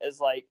Stevenson is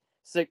like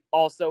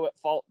also at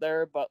fault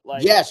there. But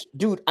like, Yes,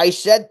 dude, I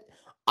said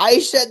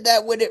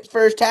that when it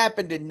first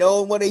happened, and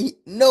no one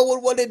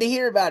wanted to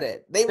hear about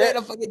it. They ran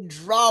a fucking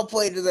draw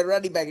play to the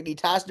running back, and he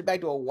tossed it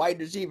back to a wide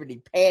receiver, and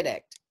he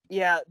panicked.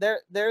 Yeah,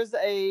 there's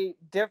a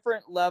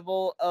different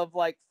level of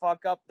like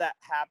fuck up that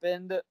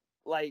happened,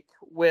 like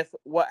with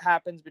what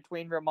happens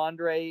between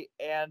Ramondre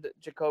and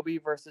Jacoby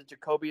versus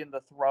Jacoby in the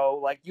throw.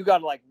 Like you got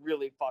to like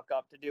really fuck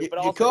up to do.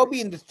 But Jacoby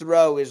also, in the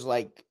throw is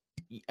like,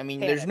 I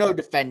mean, there's panic. no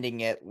defending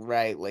it,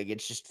 right? Like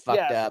it's just fucked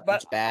Yes, up. but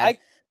It's bad.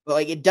 But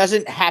like it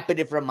doesn't happen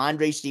if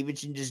Ramondre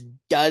Stevenson just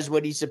does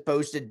what he's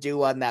supposed to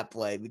do on that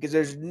play, because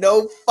there's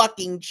no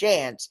fucking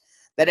chance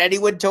that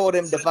anyone told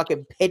him to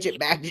fucking pitch it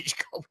back to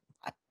Jacoby.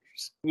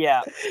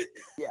 yeah,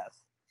 yes.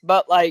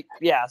 But like,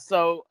 yeah,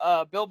 so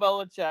Bill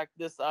Belichick,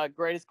 this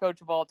greatest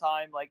coach of all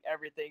time, like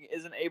everything,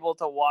 isn't able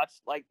to watch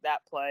like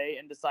that play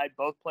and decide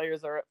both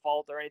players are at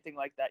fault or anything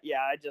like that.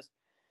 Yeah, I just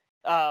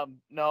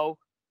no.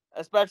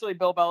 Especially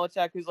Bill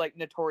Belichick, who's like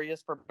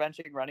notorious for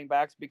benching running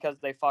backs because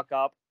they fuck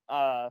up.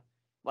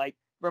 Like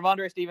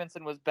Ramondre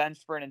Stevenson was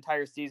benched for an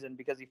entire season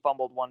because he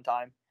fumbled one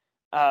time.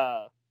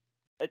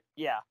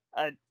 Yeah,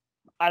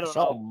 I don't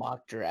saw know. a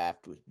mock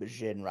draft with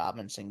Bijan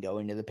Robinson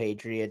going to the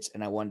Patriots,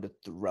 and I wanted to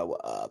throw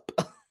up.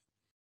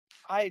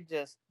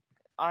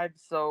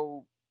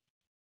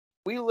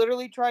 We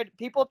literally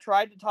people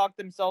tried to talk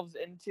themselves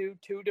into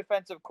two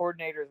defensive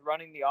coordinators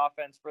running the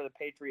offense for the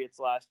Patriots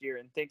last year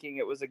and thinking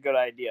it was a good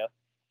idea.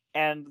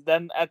 And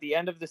then at the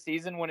end of the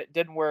season, when it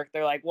didn't work,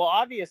 they're like, well,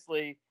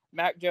 obviously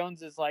Mac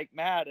Jones is like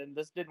mad and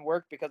this didn't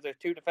work because there's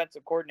two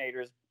defensive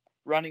coordinators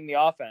running the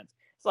offense.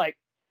 It's like,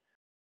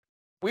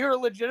 we were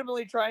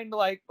legitimately trying to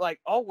like,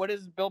 oh, what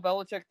is Bill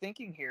Belichick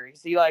thinking here?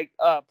 Is he like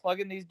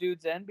plugging these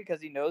dudes in because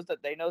he knows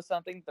that they know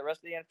something the rest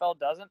of the NFL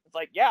doesn't? It's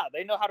like, yeah,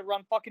 they know how to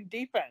run fucking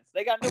defense.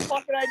 They got no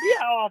fucking idea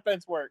how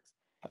offense works.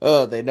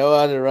 Oh, they know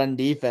how to run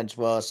defense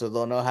well, so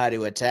they'll know how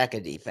to attack a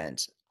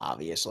defense,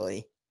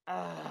 obviously.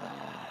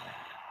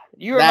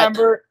 You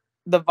remember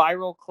the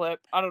viral clip?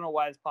 I don't know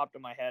why it's popped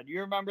in my head.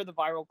 You remember the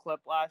viral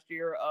clip last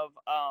year of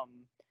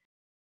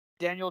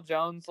Daniel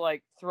Jones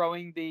like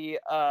throwing the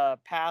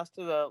pass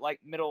to the like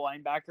middle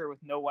linebacker with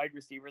no wide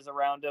receivers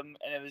around him,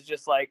 and it was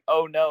just like,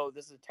 oh no,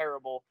 this is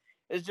terrible.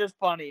 It's just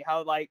funny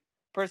how like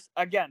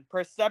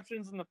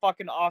perceptions in the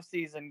fucking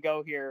offseason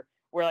go here,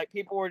 where like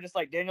people were just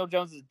like, Daniel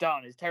Jones is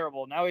done, he's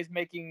terrible. Now he's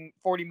making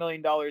 $40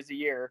 million a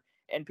year,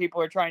 and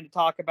people are trying to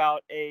talk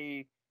about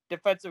a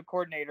defensive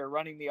coordinator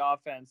running the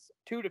offense,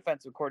 two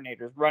defensive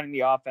coordinators running the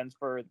offense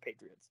for the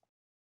Patriots.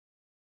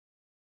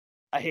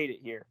 I hate it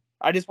here.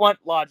 I just want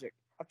logic.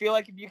 I feel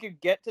like if you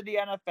could get to the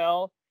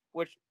NFL,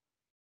 which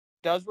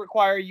does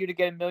require you to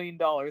get $1 million,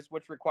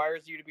 which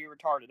requires you to be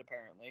retarded,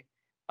 apparently.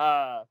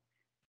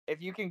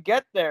 If you can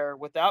get there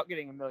without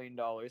getting $1 million,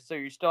 so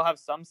you still have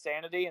some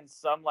sanity and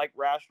some like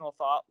rational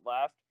thought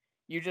left,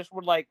 you just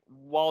would like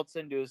waltz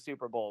into a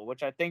Super Bowl,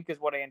 which I think is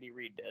what Andy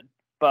Reid did.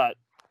 But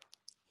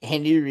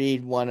Andy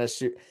Reid won a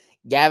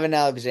Gavin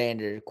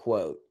Alexander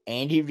quote: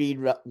 Andy Reid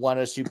won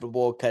a Super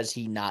Bowl because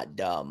he not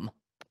dumb.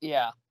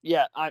 Yeah.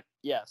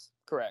 Yes,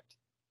 correct.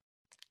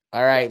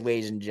 All right,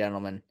 ladies and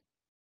gentlemen,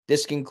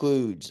 this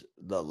concludes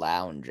the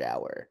Lounge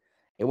Hour.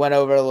 It went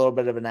over a little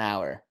bit of an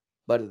hour,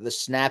 but at the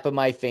snap of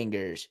my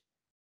fingers,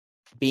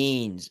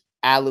 Beans,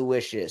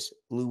 Aloysius,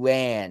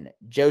 Luann,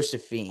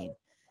 Josephine,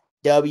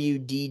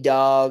 WD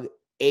Dog,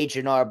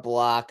 H&R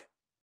Block,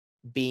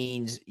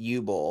 Beans,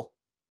 Ubel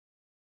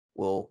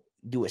will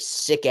do a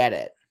sick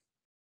edit.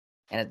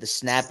 And at the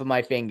snap of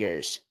my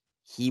fingers,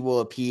 he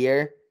will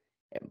appear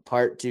and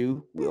part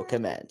 2 will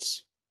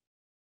commence.